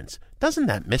irreverence. Doesn't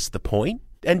that miss the point?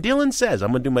 And Dylan says,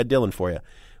 I'm going to do my Dylan for you.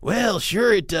 Well,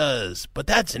 sure it does, but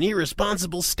that's an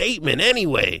irresponsible statement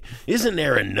anyway. Isn't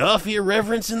there enough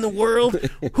irreverence in the world?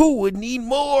 Who would need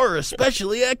more,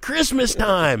 especially at Christmas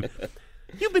time?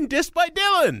 You've been dissed by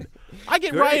Dylan. I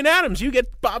get Great. Ryan Adams, you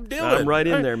get Bob Dylan. I'm right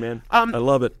in there, man. I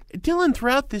love it. Dylan,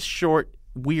 throughout this short,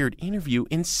 weird interview,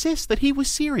 insists that he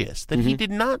was serious, that he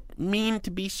did not mean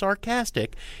to be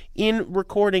sarcastic in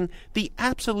recording the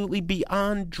absolutely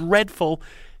beyond dreadful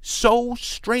so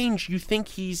strange you think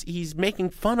he's making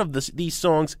fun of these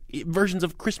songs, versions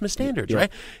of Christmas standards,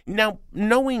 right? Now,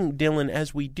 knowing Dylan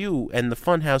as we do and the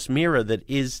funhouse mirror that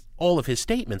is all of his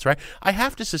statements, right? I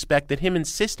have to suspect that him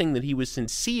insisting that he was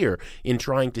sincere in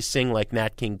trying to sing like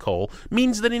Nat King Cole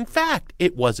means that, in fact,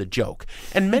 it was a joke.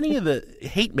 And many of the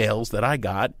hate mails that I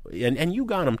got, and you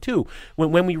got them too,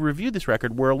 when we reviewed this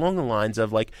record, were along the lines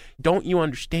of like, don't you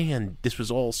understand this was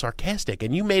all sarcastic,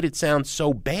 and you made it sound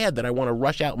so bad that I want to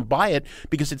rush out and buy it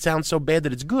because it sounds so bad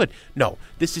that it's good. No,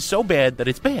 this is so bad that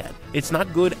it's bad. It's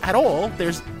not good at all.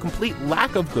 There's complete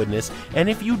lack of goodness, and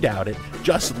if you doubt it,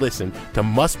 just listen to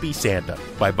Must Be Santa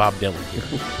by Bob Dylan here.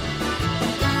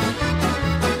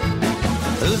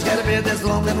 Who's got a beard that's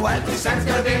long and white? Santa's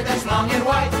got a beard that's long and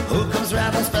white. Who comes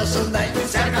around on special night?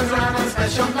 Santa comes around on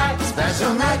special night.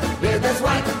 Special night, beard that's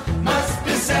white. Must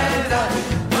be Santa,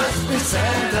 must be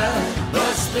Santa,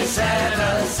 must be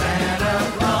Santa,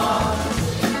 Santa Claus.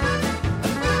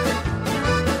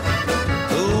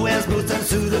 Who wears boots and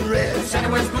suit of red? Santa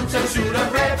wears boots and suit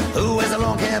of red. Who wears a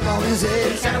long cap on his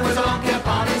head? Santa wears a long cap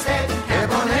on his head.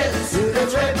 Cap on head, suit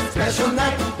that's red. Special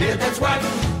night, beard that's white.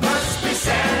 Must be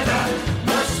Santa,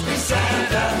 must be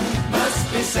Santa,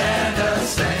 must be Santa,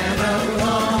 Santa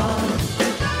Claus.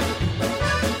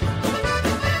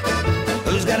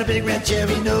 Who's got a big red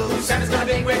cherry nose? Santa's got a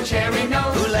big red cherry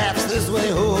nose. Who laughs this way,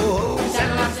 ho, ho, ho?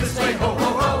 Santa laughs this way, ho,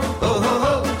 ho, ho. Ho, ho,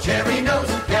 ho, cherry nose,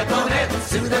 cap on head,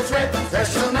 suit that's red.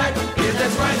 Special night, beard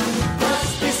that's white.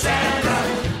 Must be Santa,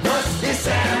 must be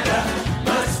Santa,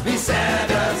 must be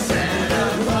Santa,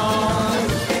 Santa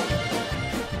Claus.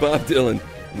 Bob Dylan,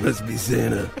 must be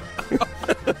Santa.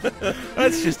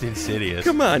 That's just insidious.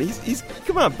 Come on,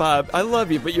 come on, Bob. I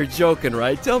love you, but you're joking,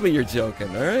 right? Tell me you're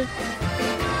joking, all right?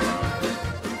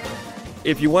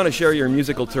 If you want to share your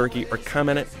musical turkey or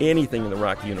comment on anything in the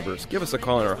rock universe, give us a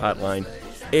call on our hotline,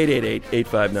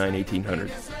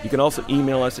 888-859-1800. You can also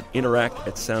email us at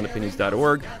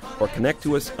interact@soundopinions.org or connect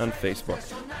to us on Facebook.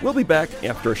 We'll be back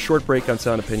after a short break on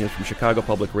Sound Opinions from Chicago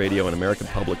Public Radio and American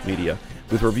Public Media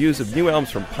with reviews of new albums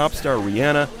from pop star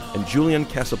Rihanna and Julian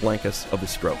Casablancas of The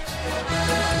Strokes.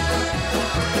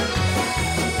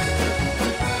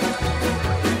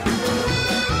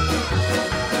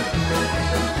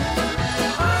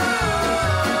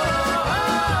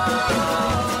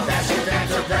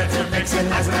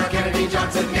 Nixon, Eisenhower, Kennedy,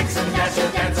 Johnson, Nixon,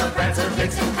 Dasher, Dancer, Prancer,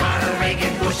 Vixen, Carter,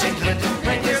 Reagan, Bush, and Clinton.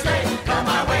 When you're sleigh, come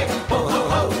my way. Ho, ho,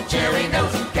 ho, cherry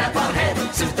nose, cap on head,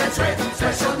 suit that's red,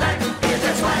 special night, beard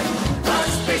that's white.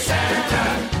 Must be Santa,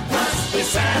 must be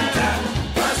Santa,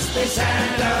 must be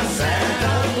Santa,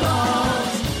 Santa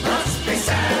Claus. Must be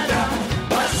Santa,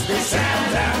 must be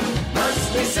Santa,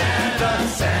 must be Santa,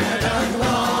 Santa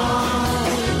Claus.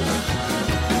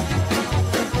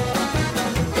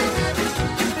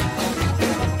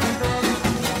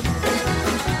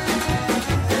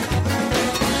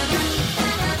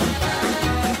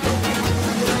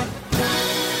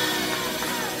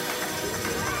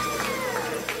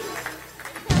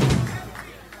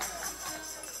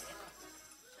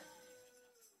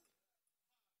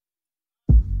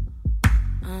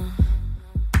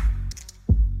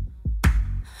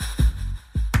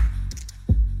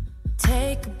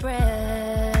 Take a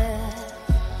breath,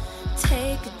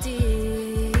 take a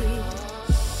deep,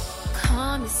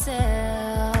 calm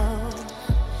yourself.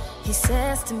 He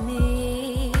says to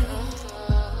me,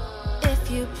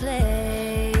 if you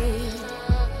play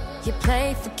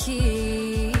for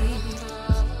keeps.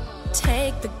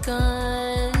 Take the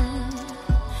gun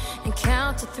and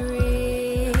count to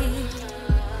 3.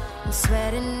 I'm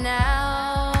sweating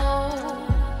now,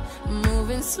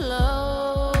 moving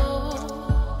slow.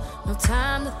 No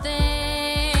time to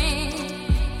think,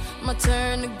 my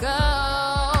turn to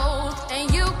go.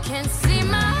 And you can see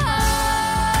my heart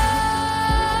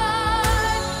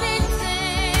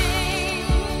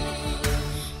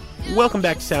beating. Welcome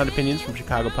back to Sound Opinions from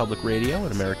Chicago Public Radio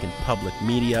and American Public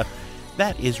Media.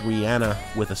 That is Rihanna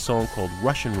with a song called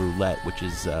Russian Roulette, which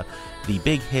is the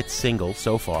big hit single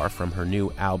so far from her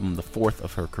new album, the 4th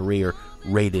of her career,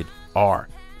 Rated R.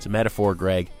 It's a metaphor,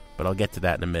 Greg, but I'll get to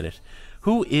that in a minute.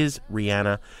 Who is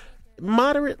Rihanna?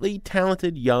 Moderately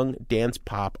talented young dance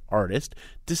pop artist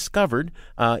discovered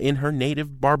in her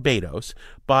native Barbados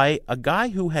by a guy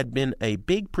who had been a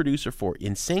big producer for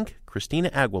NSYNC, Christina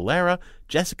Aguilera,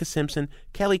 Jessica Simpson,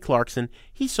 Kelly Clarkson.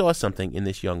 He saw something in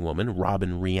this young woman,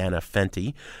 Robin Rihanna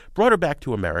Fenty, brought her back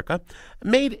to America,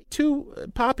 made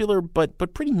 2 popular but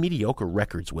pretty mediocre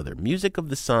records with her, Music of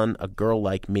the Sun, A Girl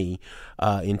Like Me,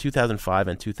 in 2005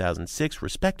 and 2006,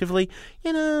 respectively.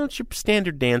 You know, it's your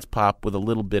standard dance pop with a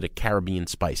little bit of Caribbean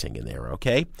spicing in there,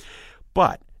 okay?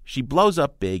 But She blows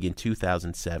up big in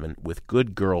 2007 with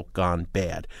Good Girl Gone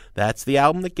Bad. That's the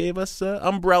album that gave us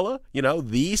Umbrella,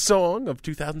 the song of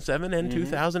 2007 and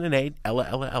 2008, Ella,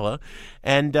 Ella, Ella.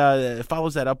 And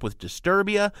follows that up with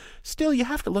Disturbia. Still, you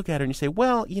have to look at her and you say,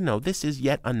 well, this is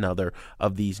yet another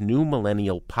of these new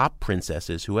millennial pop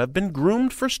princesses who have been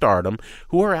groomed for stardom,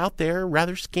 who are out there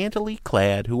rather scantily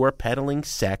clad, who are peddling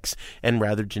sex and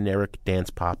rather generic dance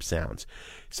pop sounds.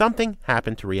 Something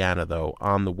happened to Rihanna, though,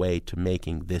 on the way to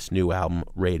making this new album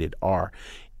Rated R.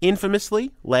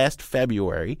 Infamously, last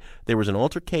February, there was an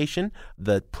altercation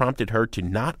that prompted her to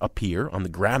not appear on the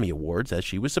Grammy Awards as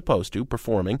she was supposed to,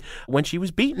 performing, when she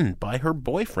was beaten by her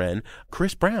boyfriend,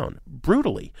 Chris Brown,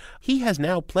 brutally. He has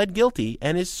now pled guilty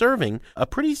and is serving a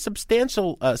pretty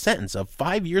substantial sentence of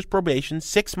 5 years probation,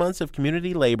 6 months of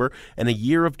community labor, and a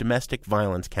year of domestic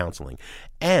violence counseling.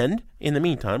 And, in the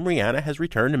meantime, Rihanna has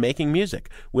returned to making music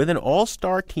with an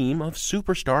all-star team of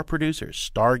superstar producers.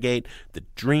 Stargate, The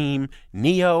Dream,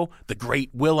 Neo, The Great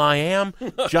Will.i.am,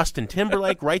 Justin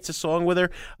Timberlake writes a song with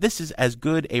her. This is as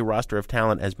good a roster of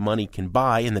talent as money can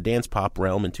buy in the dance pop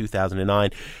realm in 2009.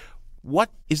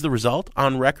 What is the result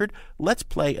on record? Let's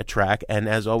play a track, and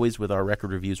as always with our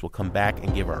record reviews, we'll come back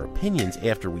and give our opinions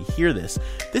after we hear this.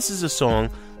 This is a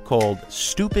song called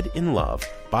Stupid in Love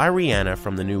by Rihanna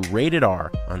from the new Rated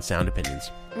R on Sound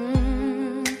Opinions.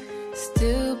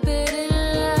 Stupid in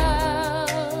love.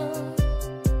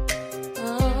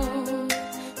 Oh,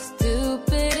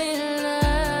 stupid in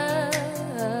love.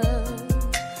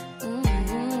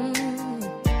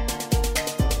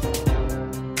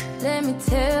 Let me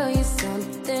tell you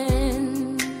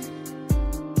something.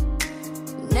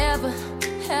 Never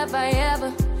have I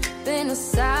ever been a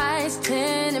size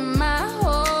 10 in my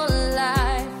whole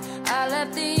life. I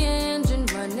left the engine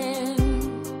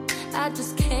running. I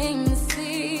just came to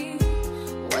see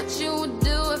what you would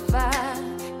do if I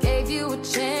gave you a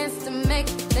chance to make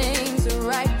things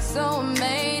right. So I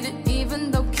made it, even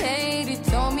though Katie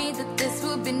told me that this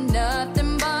would be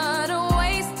nothing but a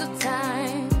waste of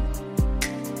time.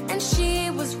 And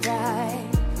she was right.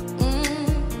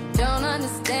 Don't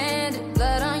understand it,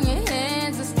 blood on your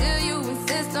hands, and still you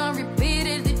insist on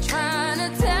repeatedly trying to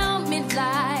tell me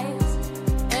lies.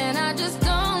 And I just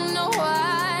don't know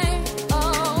why.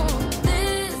 Oh,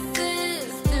 this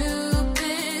is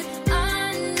stupid.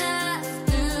 I'm not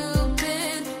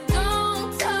stupid.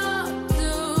 Don't talk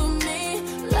to me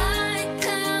like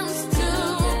I'm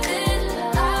stupid.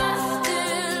 I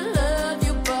still love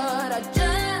you, but I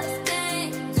just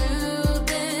can't do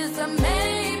this. I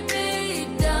may be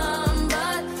dumb,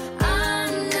 but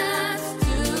I'm not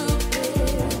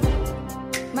stupid.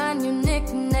 My new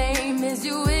nickname is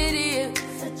you idiot.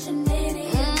 Such an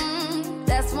idiot.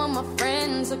 That's what my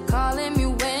friends are calling me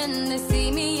when they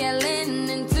see me yelling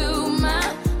into my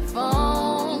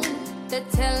phone. They're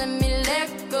telling me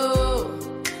let go.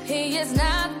 He is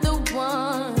not the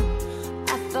one.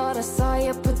 I thought I saw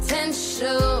your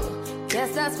potential.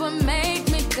 Guess that's what made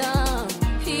me dumb.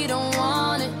 He don't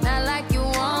want it, not like you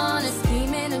want it.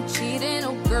 Scheming and cheating,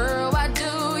 oh girl, why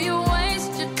do you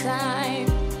waste your time?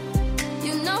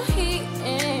 You know he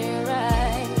ain't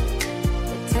right.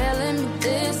 You're telling me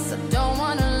this, I don't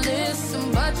wanna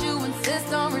listen, but you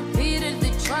insist on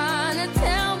repeatedly trying to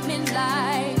tell me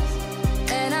lies.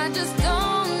 And I just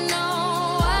don't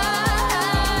know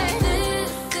why.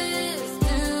 This is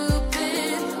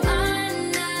stupid.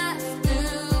 I'm not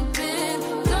stupid.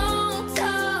 Don't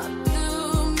talk to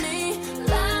me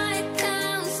like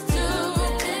I'm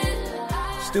stupid.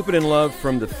 Stupid in Love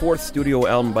from the fourth studio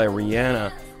album by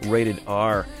Rihanna, Rated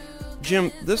R.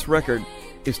 Jim, this record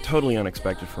is totally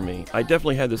unexpected for me. I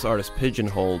definitely had this artist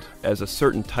pigeonholed as a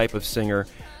certain type of singer,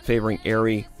 favoring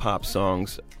airy pop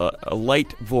songs, a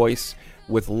light voice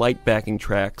with light backing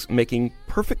tracks, making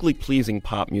perfectly pleasing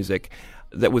pop music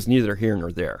that was neither here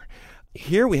nor there.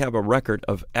 Here we have a record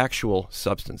of actual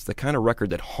substance, the kind of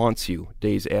record that haunts you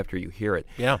days after you hear it.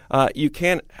 Yeah. You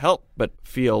can't help but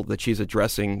feel that she's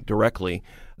addressing directly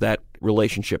that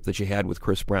relationship that she had with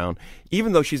Chris Brown.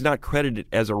 Even though she's not credited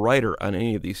as a writer on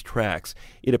any of these tracks,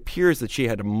 it appears that she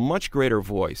had a much greater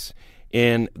voice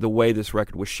in the way this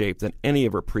record was shaped than any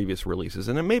of her previous releases.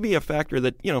 And it may be a factor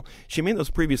that, she made those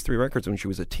previous 3 records when she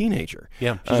was a teenager.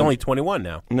 Yeah, she's only 21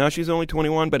 now. Now she's only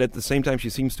 21, but at the same time she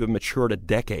seems to have matured a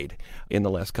decade in the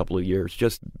last couple of years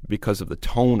just because of the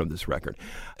tone of this record.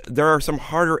 There are some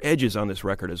harder edges on this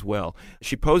record as well.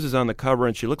 She poses on the cover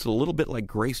and she looks a little bit like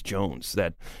Grace Jones,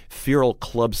 that feral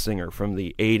club singer from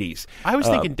the 80s. I was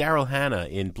thinking Daryl Hannah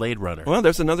in Blade Runner. Well,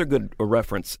 there's another good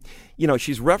reference.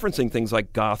 She's referencing things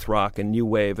like goth rock and new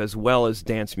wave as well as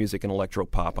dance music and electro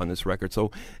pop on this record, so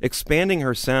expanding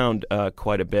her sound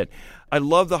quite a bit. I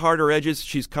love the harder edges.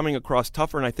 She's coming across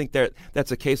tougher, and I think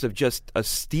that's a case of just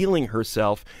steeling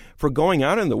herself for going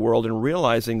out in the world and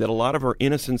realizing that a lot of her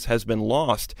innocence has been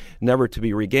lost, never to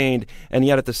be regained, and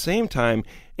yet at the same time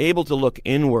able to look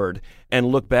inward and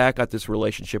look back at this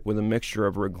relationship with a mixture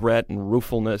of regret and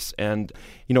ruefulness and,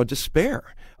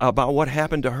 despair about what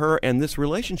happened to her and this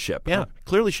relationship. Yeah.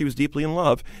 Clearly she was deeply in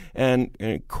love, and an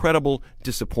incredible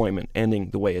disappointment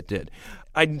ending the way it did.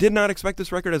 I did not expect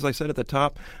this record, as I said at the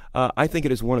top. I think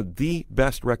it is one of the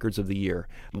best records of the year.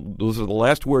 Those are the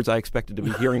last words I expected to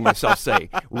be hearing myself say.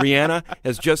 Rihanna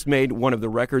has just made one of the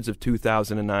records of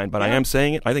 2009, but I am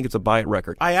saying it. I think it's a buy-it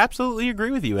record. I absolutely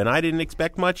agree with you, and I didn't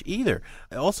expect much either.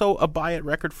 Also, a buy-it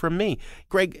record from me.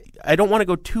 Greg, I don't want to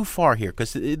go too far here,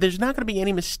 because there's not going to be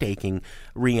any mistaking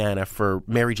Rihanna for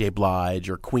Mary J. Blige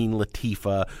or Queen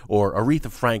Latifah or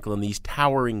Aretha Franklin, these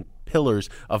towering pillars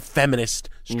of feminist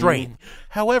strength.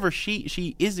 However,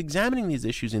 she is examining these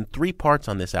issues in 3 parts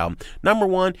on this album. Number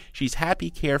 1, she's happy,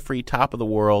 carefree, top of the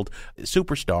world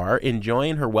superstar,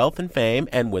 enjoying her wealth and fame,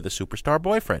 and with a superstar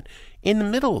boyfriend. In the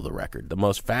middle of the record, the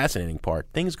most fascinating part,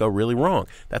 things go really wrong.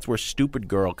 That's where Stupid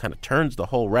Girl kind of turns the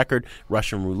whole record.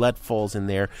 Russian Roulette falls in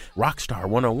there. Rockstar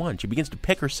 101. She begins to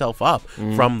pick herself up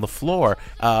from the floor,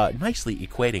 nicely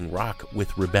equating rock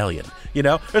with rebellion.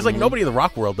 There's like nobody in the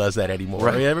rock world does that anymore.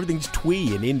 Right. I mean, everything's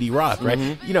twee and indie rock, right?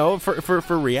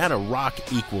 For Rihanna, rock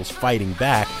equals fighting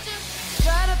back.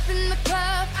 Right up in the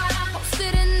club,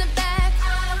 posted in the back,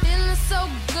 feeling so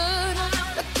good,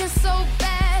 looking so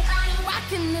bad,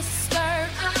 rocking this skirt,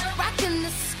 rocking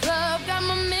this club, got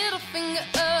my middle finger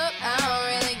up, I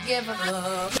don't really give a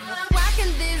fuck,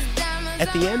 rocking these diamonds.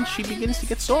 At the end, she begins to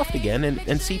get soft again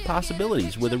and see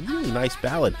possibilities with a really nice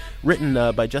ballad written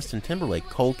by Justin Timberlake,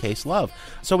 Cold Case Love.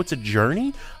 So it's a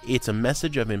journey. It's a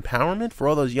message of empowerment for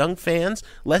all those young fans,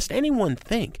 lest anyone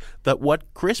think that what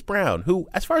Chris Brown, who,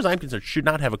 as far as I'm concerned, should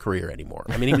not have a career anymore.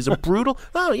 I mean, he was a brutal,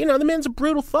 the man's a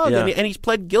brutal thug, and he's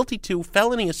pled guilty to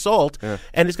felony assault,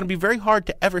 and it's going to be very hard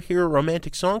to ever hear a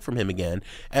romantic song from him again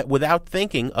without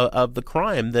thinking of the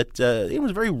crime that it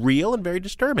was very real and very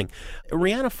disturbing.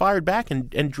 Rihanna fired back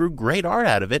and drew great art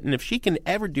out of it, and if she can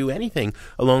ever do anything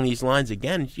along these lines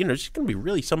again, she's going to be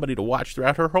really somebody to watch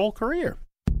throughout her whole career.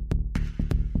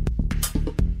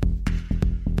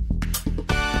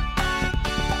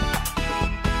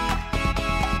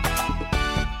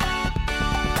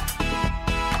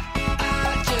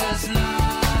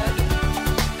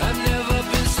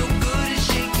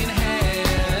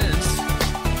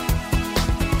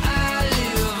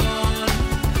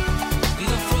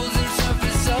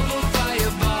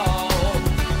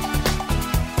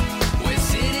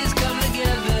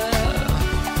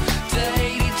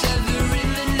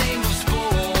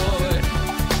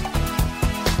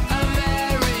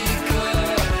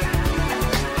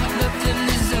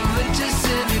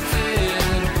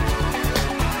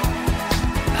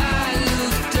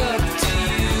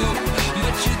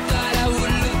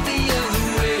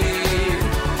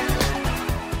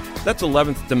 That's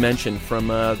 11th Dimension from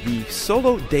the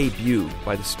solo debut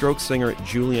by the Strokes singer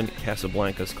Julian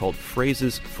Casablancas called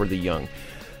Phrases for the Young.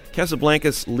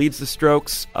 Casablancas leads the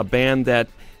Strokes, a band that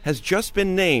has just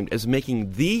been named as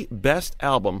making the best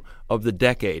album of the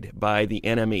decade by the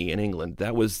NME in England.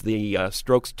 That was the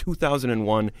Strokes'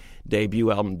 2001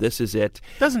 debut album, This Is It.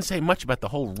 Doesn't say much about the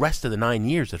whole rest of the 9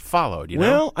 years that followed,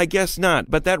 Well, I guess not,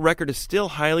 but that record is still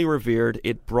highly revered.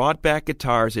 It brought back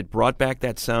guitars, it brought back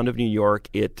that sound of New York,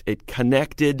 it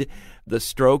connected the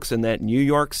Strokes and that New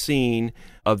York scene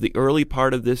of the early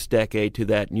part of this decade to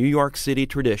that New York City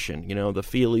tradition, the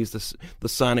Feelies, the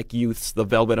Sonic Youths, the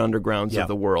Velvet Undergrounds of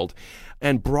the world,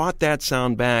 and brought that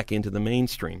sound back into the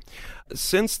mainstream.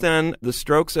 Since then, the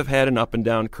Strokes have had an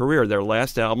up-and-down career. Their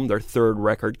last album, their third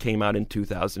record, came out in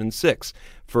 2006,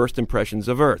 First Impressions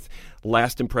of Earth.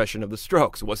 Last impression of the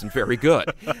Strokes wasn't very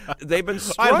good. They've been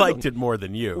struggling. I liked it more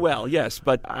than you. Well, yes,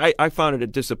 but I found it a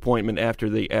disappointment after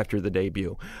the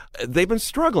debut. They've been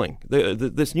struggling.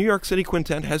 This New York City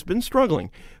quintet has been struggling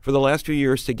for the last few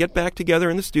years to get back together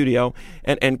in the studio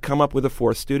and come up with a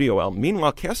fourth studio album.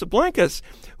 Meanwhile, Casablancas,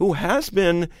 who has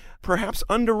been perhaps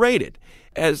underrated,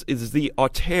 as is the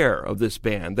auteur of this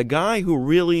band, the guy who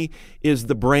really is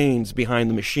the brains behind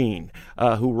the machine,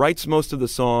 who writes most of the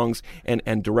songs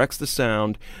and directs the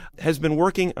sound, has been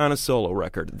working on a solo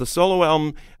record. The solo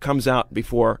album comes out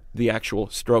before the actual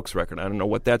Strokes record. I don't know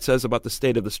what that says about the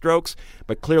state of the Strokes,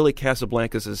 but clearly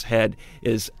Casablancas' head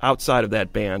is outside of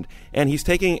that band, and he's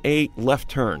taking a left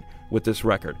turn with this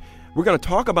record. We're going to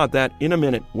talk about that in a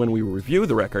minute when we review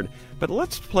the record, but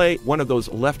let's play one of those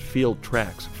left field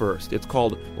tracks first. It's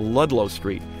called Ludlow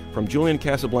Street from Julian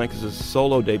Casablancas'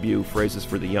 solo debut, Phrases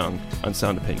for the Young, on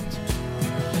Sound Opinions.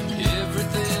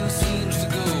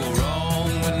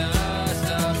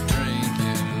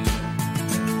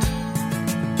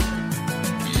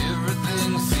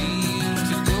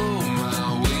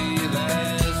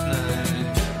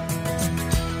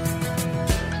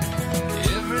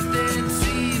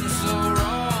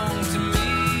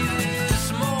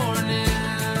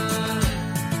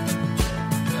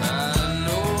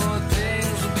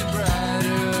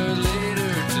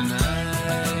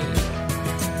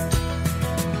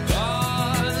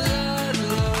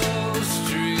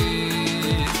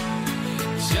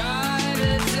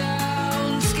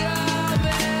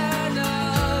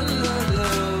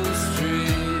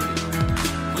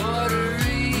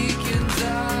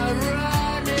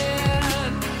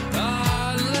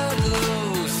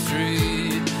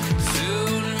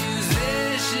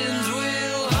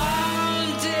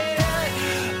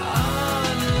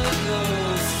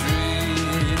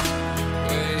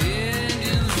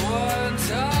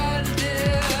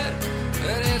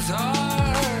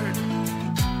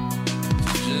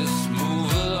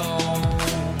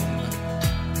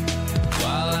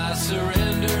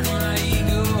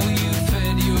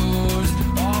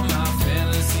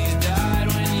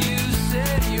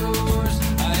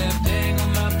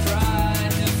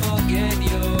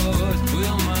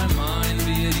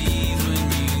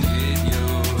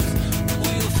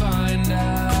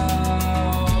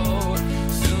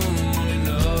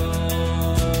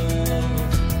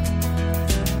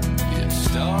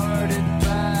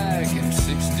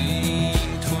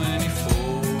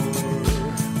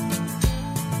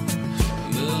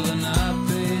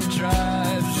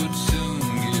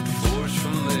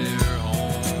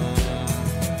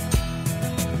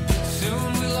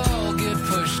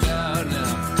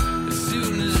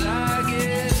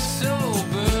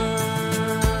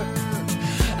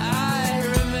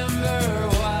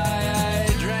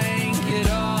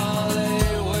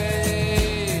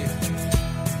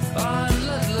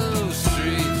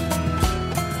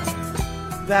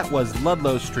 That was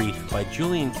Ludlow Street by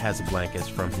Julian Casablancas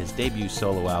from his debut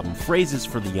solo album, Phrases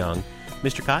for the Young.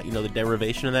 Mr. Cott, you know the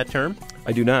derivation of that term?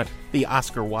 I do not. The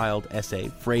Oscar Wilde essay,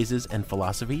 Phrases and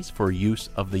Philosophies for Use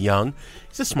of the Young.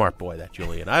 He's a smart boy, that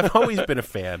Julian. I've always been a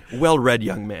fan. Well-read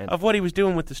young man. Of what he was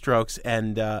doing with the Strokes,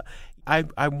 and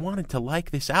I wanted to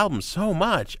like this album so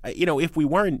much. If we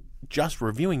weren't just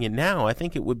reviewing it now, I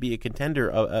think it would be a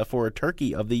contender for a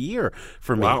Turkey of the Year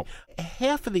for me. Wow.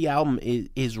 Half of the album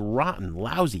is rotten,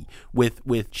 lousy,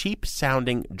 with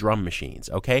cheap-sounding drum machines,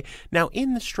 okay? Now,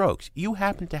 in the Strokes, you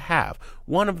happen to have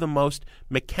one of the most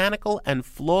mechanical and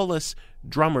flawless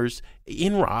drummers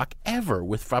in rock ever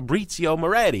with Fabrizio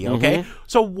Moretti, okay? Mm-hmm.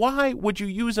 So why would you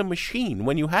use a machine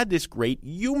when you had this great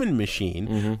human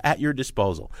machine at your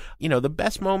disposal? The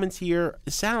best moments here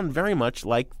sound very much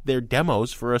like they're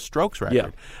demos for a Strokes record. Yeah.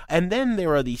 And then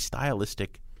there are these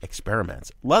stylistic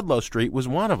experiments. Ludlow Street was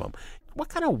one of them. What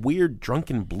kind of weird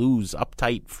drunken blues,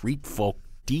 uptight freak folk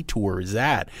detour is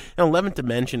that? 11th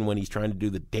Dimension, when he's trying to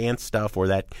do the dance stuff, or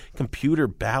that computer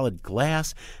ballad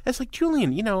Glass. It's like,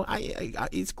 Julian,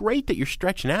 it's great that you're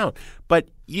stretching out, but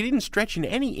you didn't stretch in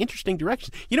any interesting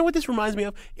directions. You know what this reminds me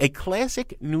of? A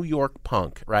classic New York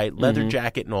punk, right? Leather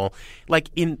jacket and all, like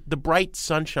in the bright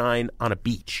sunshine on a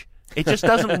beach. It just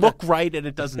doesn't look right, and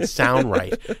it doesn't sound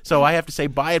right. So I have to say,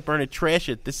 buy it, burn it, trash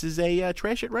it. This is a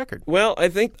trash it record. Well, I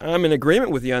think I'm in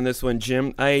agreement with you on this one,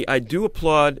 Jim. I do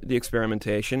applaud the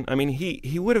experimentation. I mean,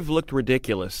 he would have looked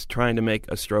ridiculous trying to make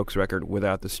a Strokes record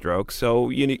without the Strokes. So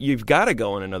you've got to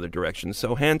go in another direction.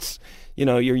 So hence,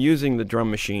 you're using the drum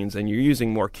machines and you're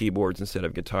using more keyboards instead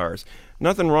of guitars.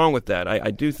 Nothing wrong with that.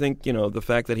 I do think, the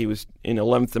fact that he was in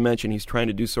 11th Dimension, he's trying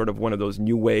to do sort of one of those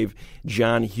new wave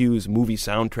John Hughes movie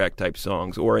soundtrack type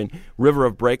songs. Or in River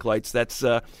of Brake Lights, that's,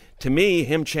 to me,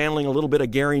 him channeling a little bit of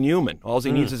Gary Newman. All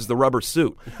he needs is the rubber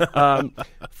suit.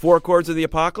 4 Chords of the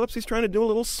Apocalypse, he's trying to do a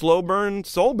little slow burn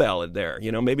soul ballad there.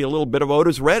 Maybe a little bit of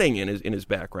Otis Redding in his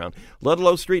background.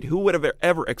 Ludlow Street, who would have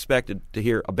ever expected to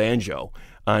hear a banjo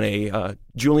on a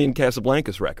Julian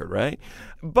Casablancas record, right?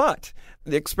 But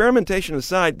the experimentation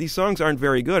aside, these songs aren't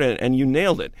very good, and you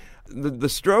nailed it. The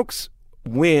Strokes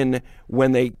win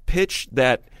when they pitch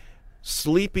that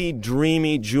sleepy,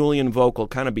 dreamy Julian vocal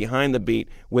kind of behind the beat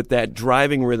with that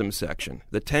driving rhythm section.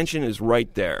 The tension is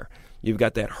right there. You've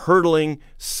got that hurtling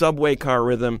subway car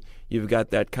rhythm. You've got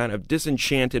that kind of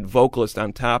disenchanted vocalist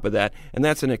on top of that, and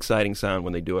that's an exciting sound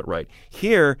when they do it right.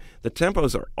 Here, the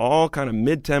tempos are all kind of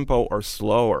mid-tempo or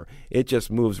slower. It just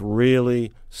moves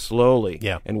really slowly.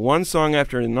 Yeah. And one song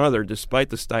after another,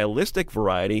 despite the stylistic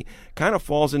variety, kind of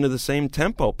falls into the same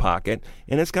tempo pocket,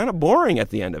 and it's kind of boring at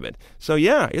the end of it. So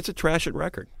yeah, it's a trash it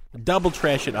record. Double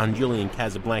trash it on Julian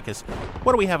Casablancas.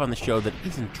 What do we have on the show that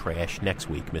isn't trash next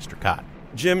week, Mr. Cott?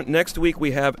 Jim, next week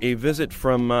we have a visit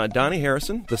from Donnie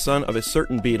Harrison, the son of a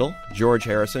certain Beatle, George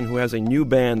Harrison, who has a new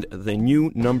band, the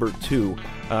New Number 2,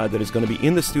 that is going to be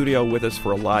in the studio with us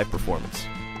for a live performance.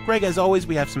 Greg, as always,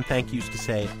 we have some thank yous to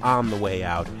say on the way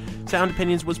out. Sound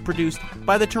Opinions was produced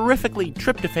by the terrifically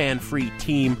tryptophan-free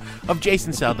team of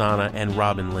Jason Saldana and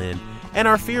Robin Lynn. And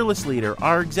our fearless leader,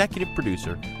 our executive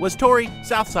producer, was Tori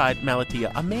Southside Malatia,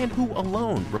 a man who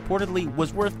alone reportedly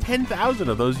was worth 10,000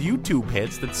 of those YouTube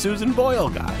hits that Susan Boyle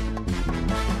got.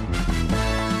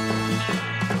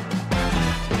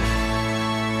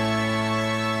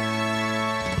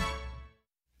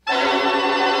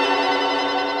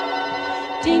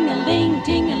 Ting-a-ling,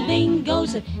 ting-a-ling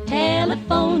goes a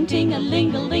telephone.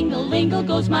 Ting-a-ling-a-ling-a-ling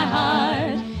goes my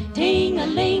heart.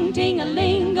 Ting-a-ling,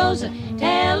 ting-a-ling goes a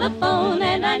telephone,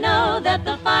 and I know that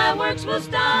the fireworks will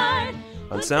start.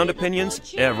 On Sound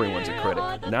Opinions, everyone's a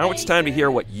critic. Now it's time to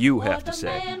hear what you have to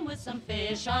say.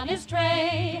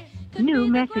 New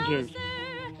messages.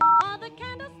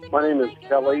 My name is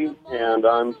Kelly, and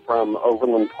I'm from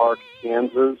Overland Park,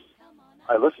 Kansas.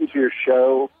 I listened to your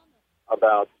show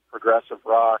about progressive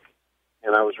rock,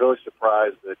 and I was really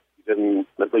surprised that you didn't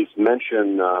at least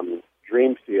mention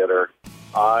Dream Theater.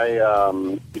 I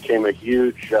became a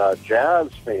huge jazz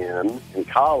fan in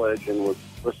college and was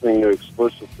listening to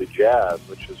exclusively jazz,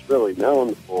 which is really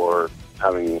known for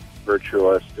having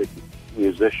virtuosic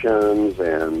musicians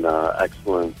and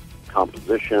excellent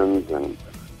compositions and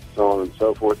so on and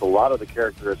so forth. A lot of the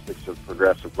characteristics of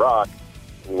progressive rock.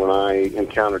 And when I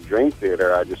encountered Dream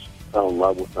Theater, I just fell in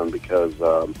love with them because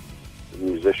the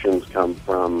musicians come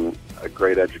from a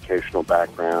great educational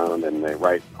background and they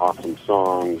write awesome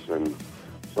songs and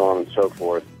so on and so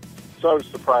forth. So I was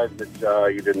surprised that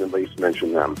you didn't at least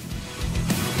mention them.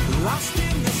 Lost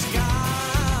in the sky,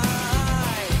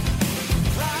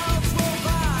 clouds roll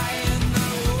by and I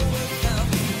roll with them.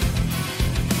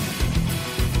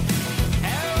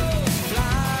 Arrows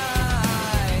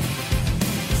fly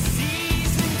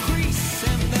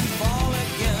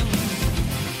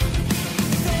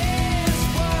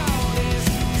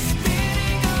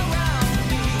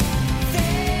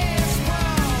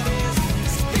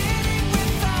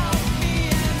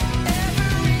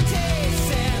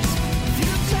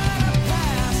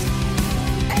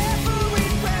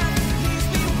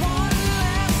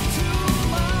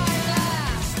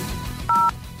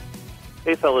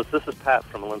fellas. This is Pat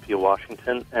from Olympia,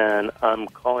 Washington, and I'm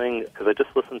calling because I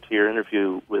just listened to your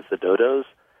interview with the Dodos,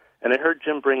 and I heard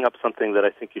Jim bring up something that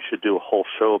I think you should do a whole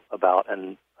show about,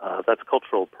 and that's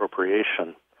cultural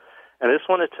appropriation. And I just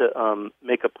wanted to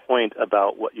make a point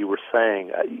about what you were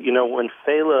saying. When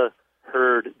Fela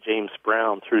heard James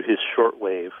Brown through his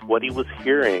shortwave, what he was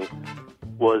hearing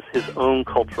was his own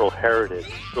cultural heritage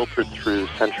filtered through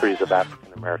centuries of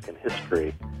African-American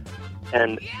history.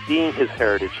 And being his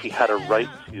heritage, he had a right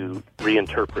to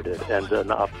reinterpret it and an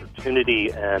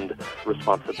opportunity and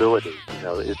responsibility.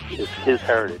 It's his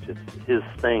heritage. It's his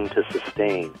thing to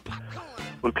sustain.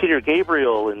 When Peter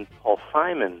Gabriel and Paul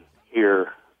Simon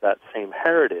hear that same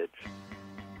heritage,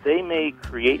 they may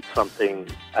create something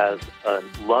as a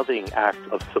loving act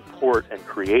of support and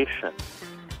creation,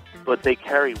 but they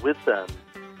carry with them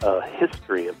a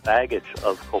history, a baggage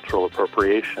of cultural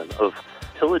appropriation, of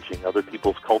pillaging other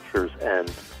people's cultures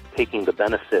and taking the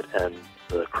benefit and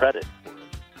the credit for it.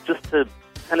 Just to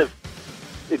kind of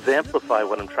exemplify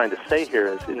what I'm trying to say here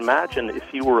is, imagine if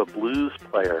you were a blues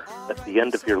player at the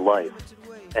end of your life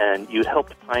and you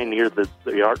helped pioneer the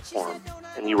art form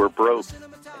and you were broke and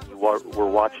you were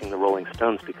watching the Rolling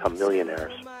Stones become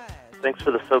millionaires. Thanks for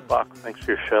the soapbox. Thanks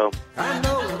for your show. I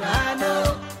know what I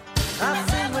know. I've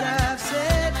said what I've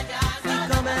said. We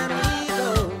come and we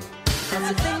go. That's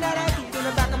the thing that I keep in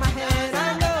the back of my head.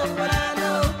 I know what I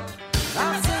know.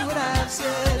 I've said what I've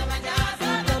said. We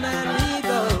come and we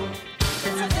go. That's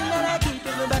the thing that I keep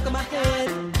in the back of my head.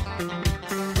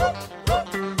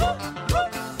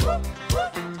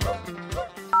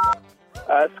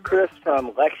 It's Chris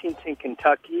from Lexington,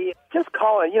 Kentucky. Just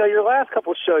calling, your last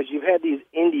couple of shows, you've had these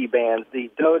indie bands,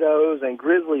 the Dodos and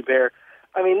Grizzly Bear.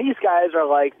 I mean, these guys are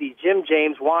like the Jim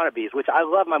James wannabes, which I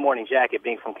love my morning jacket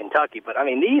being from Kentucky. But, I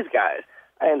mean, these guys,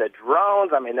 and the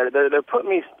drones, I mean, they're putting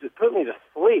me to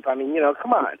sleep. I mean,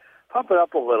 come on, pump it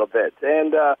up a little bit.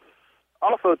 And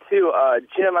also, too,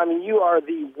 Jim, I mean, you are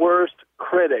the worst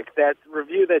critic. That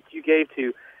review that you gave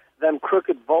to them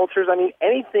Crooked Vultures, I mean,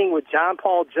 anything with John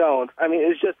Paul Jones, I mean,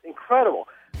 it's just incredible.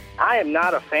 I am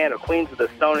not a fan of Queens of the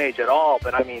Stone Age at all,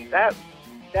 but, I mean, that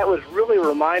was really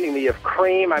reminding me of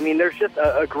Cream. I mean, there's just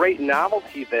a great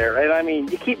novelty there. And, I mean,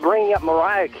 you keep bringing up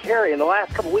Mariah Carey in the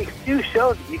last couple of weeks, 2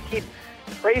 shows, you keep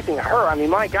praising her. I mean,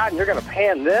 my God, and you're going to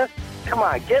pan this? Come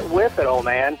on, get with it, old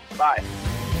man. Bye.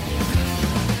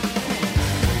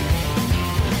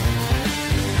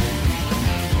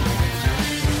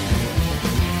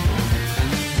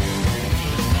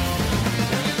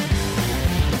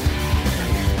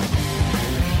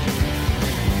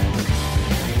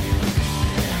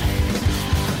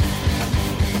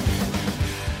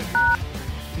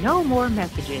 No more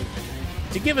messages.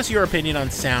 To give us your opinion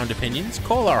on Sound Opinions,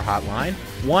 call our hotline,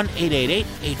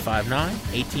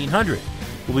 1-888-859-1800.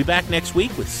 We'll be back next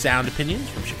week with Sound Opinions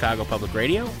from Chicago Public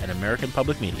Radio and American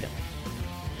Public Media.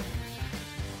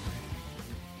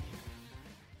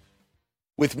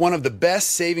 With one of the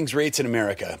best savings rates in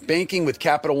America, banking with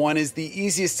Capital One is the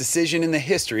easiest decision in the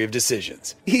history of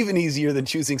decisions. Even easier than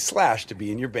choosing Slash to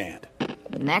be in your band.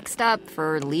 Next up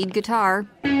for lead guitar.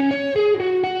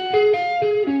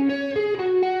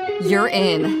 You're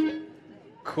in.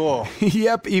 Cool.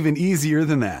 Yep, even easier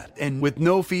than that. And with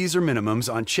no fees or minimums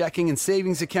on checking and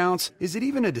savings accounts, is it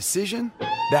even a decision?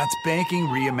 That's banking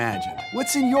reimagined.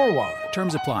 What's in your wallet?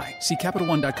 Terms apply. See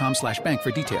CapitalOne.com/bank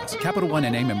for details. Capital One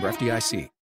NA, member FDIC.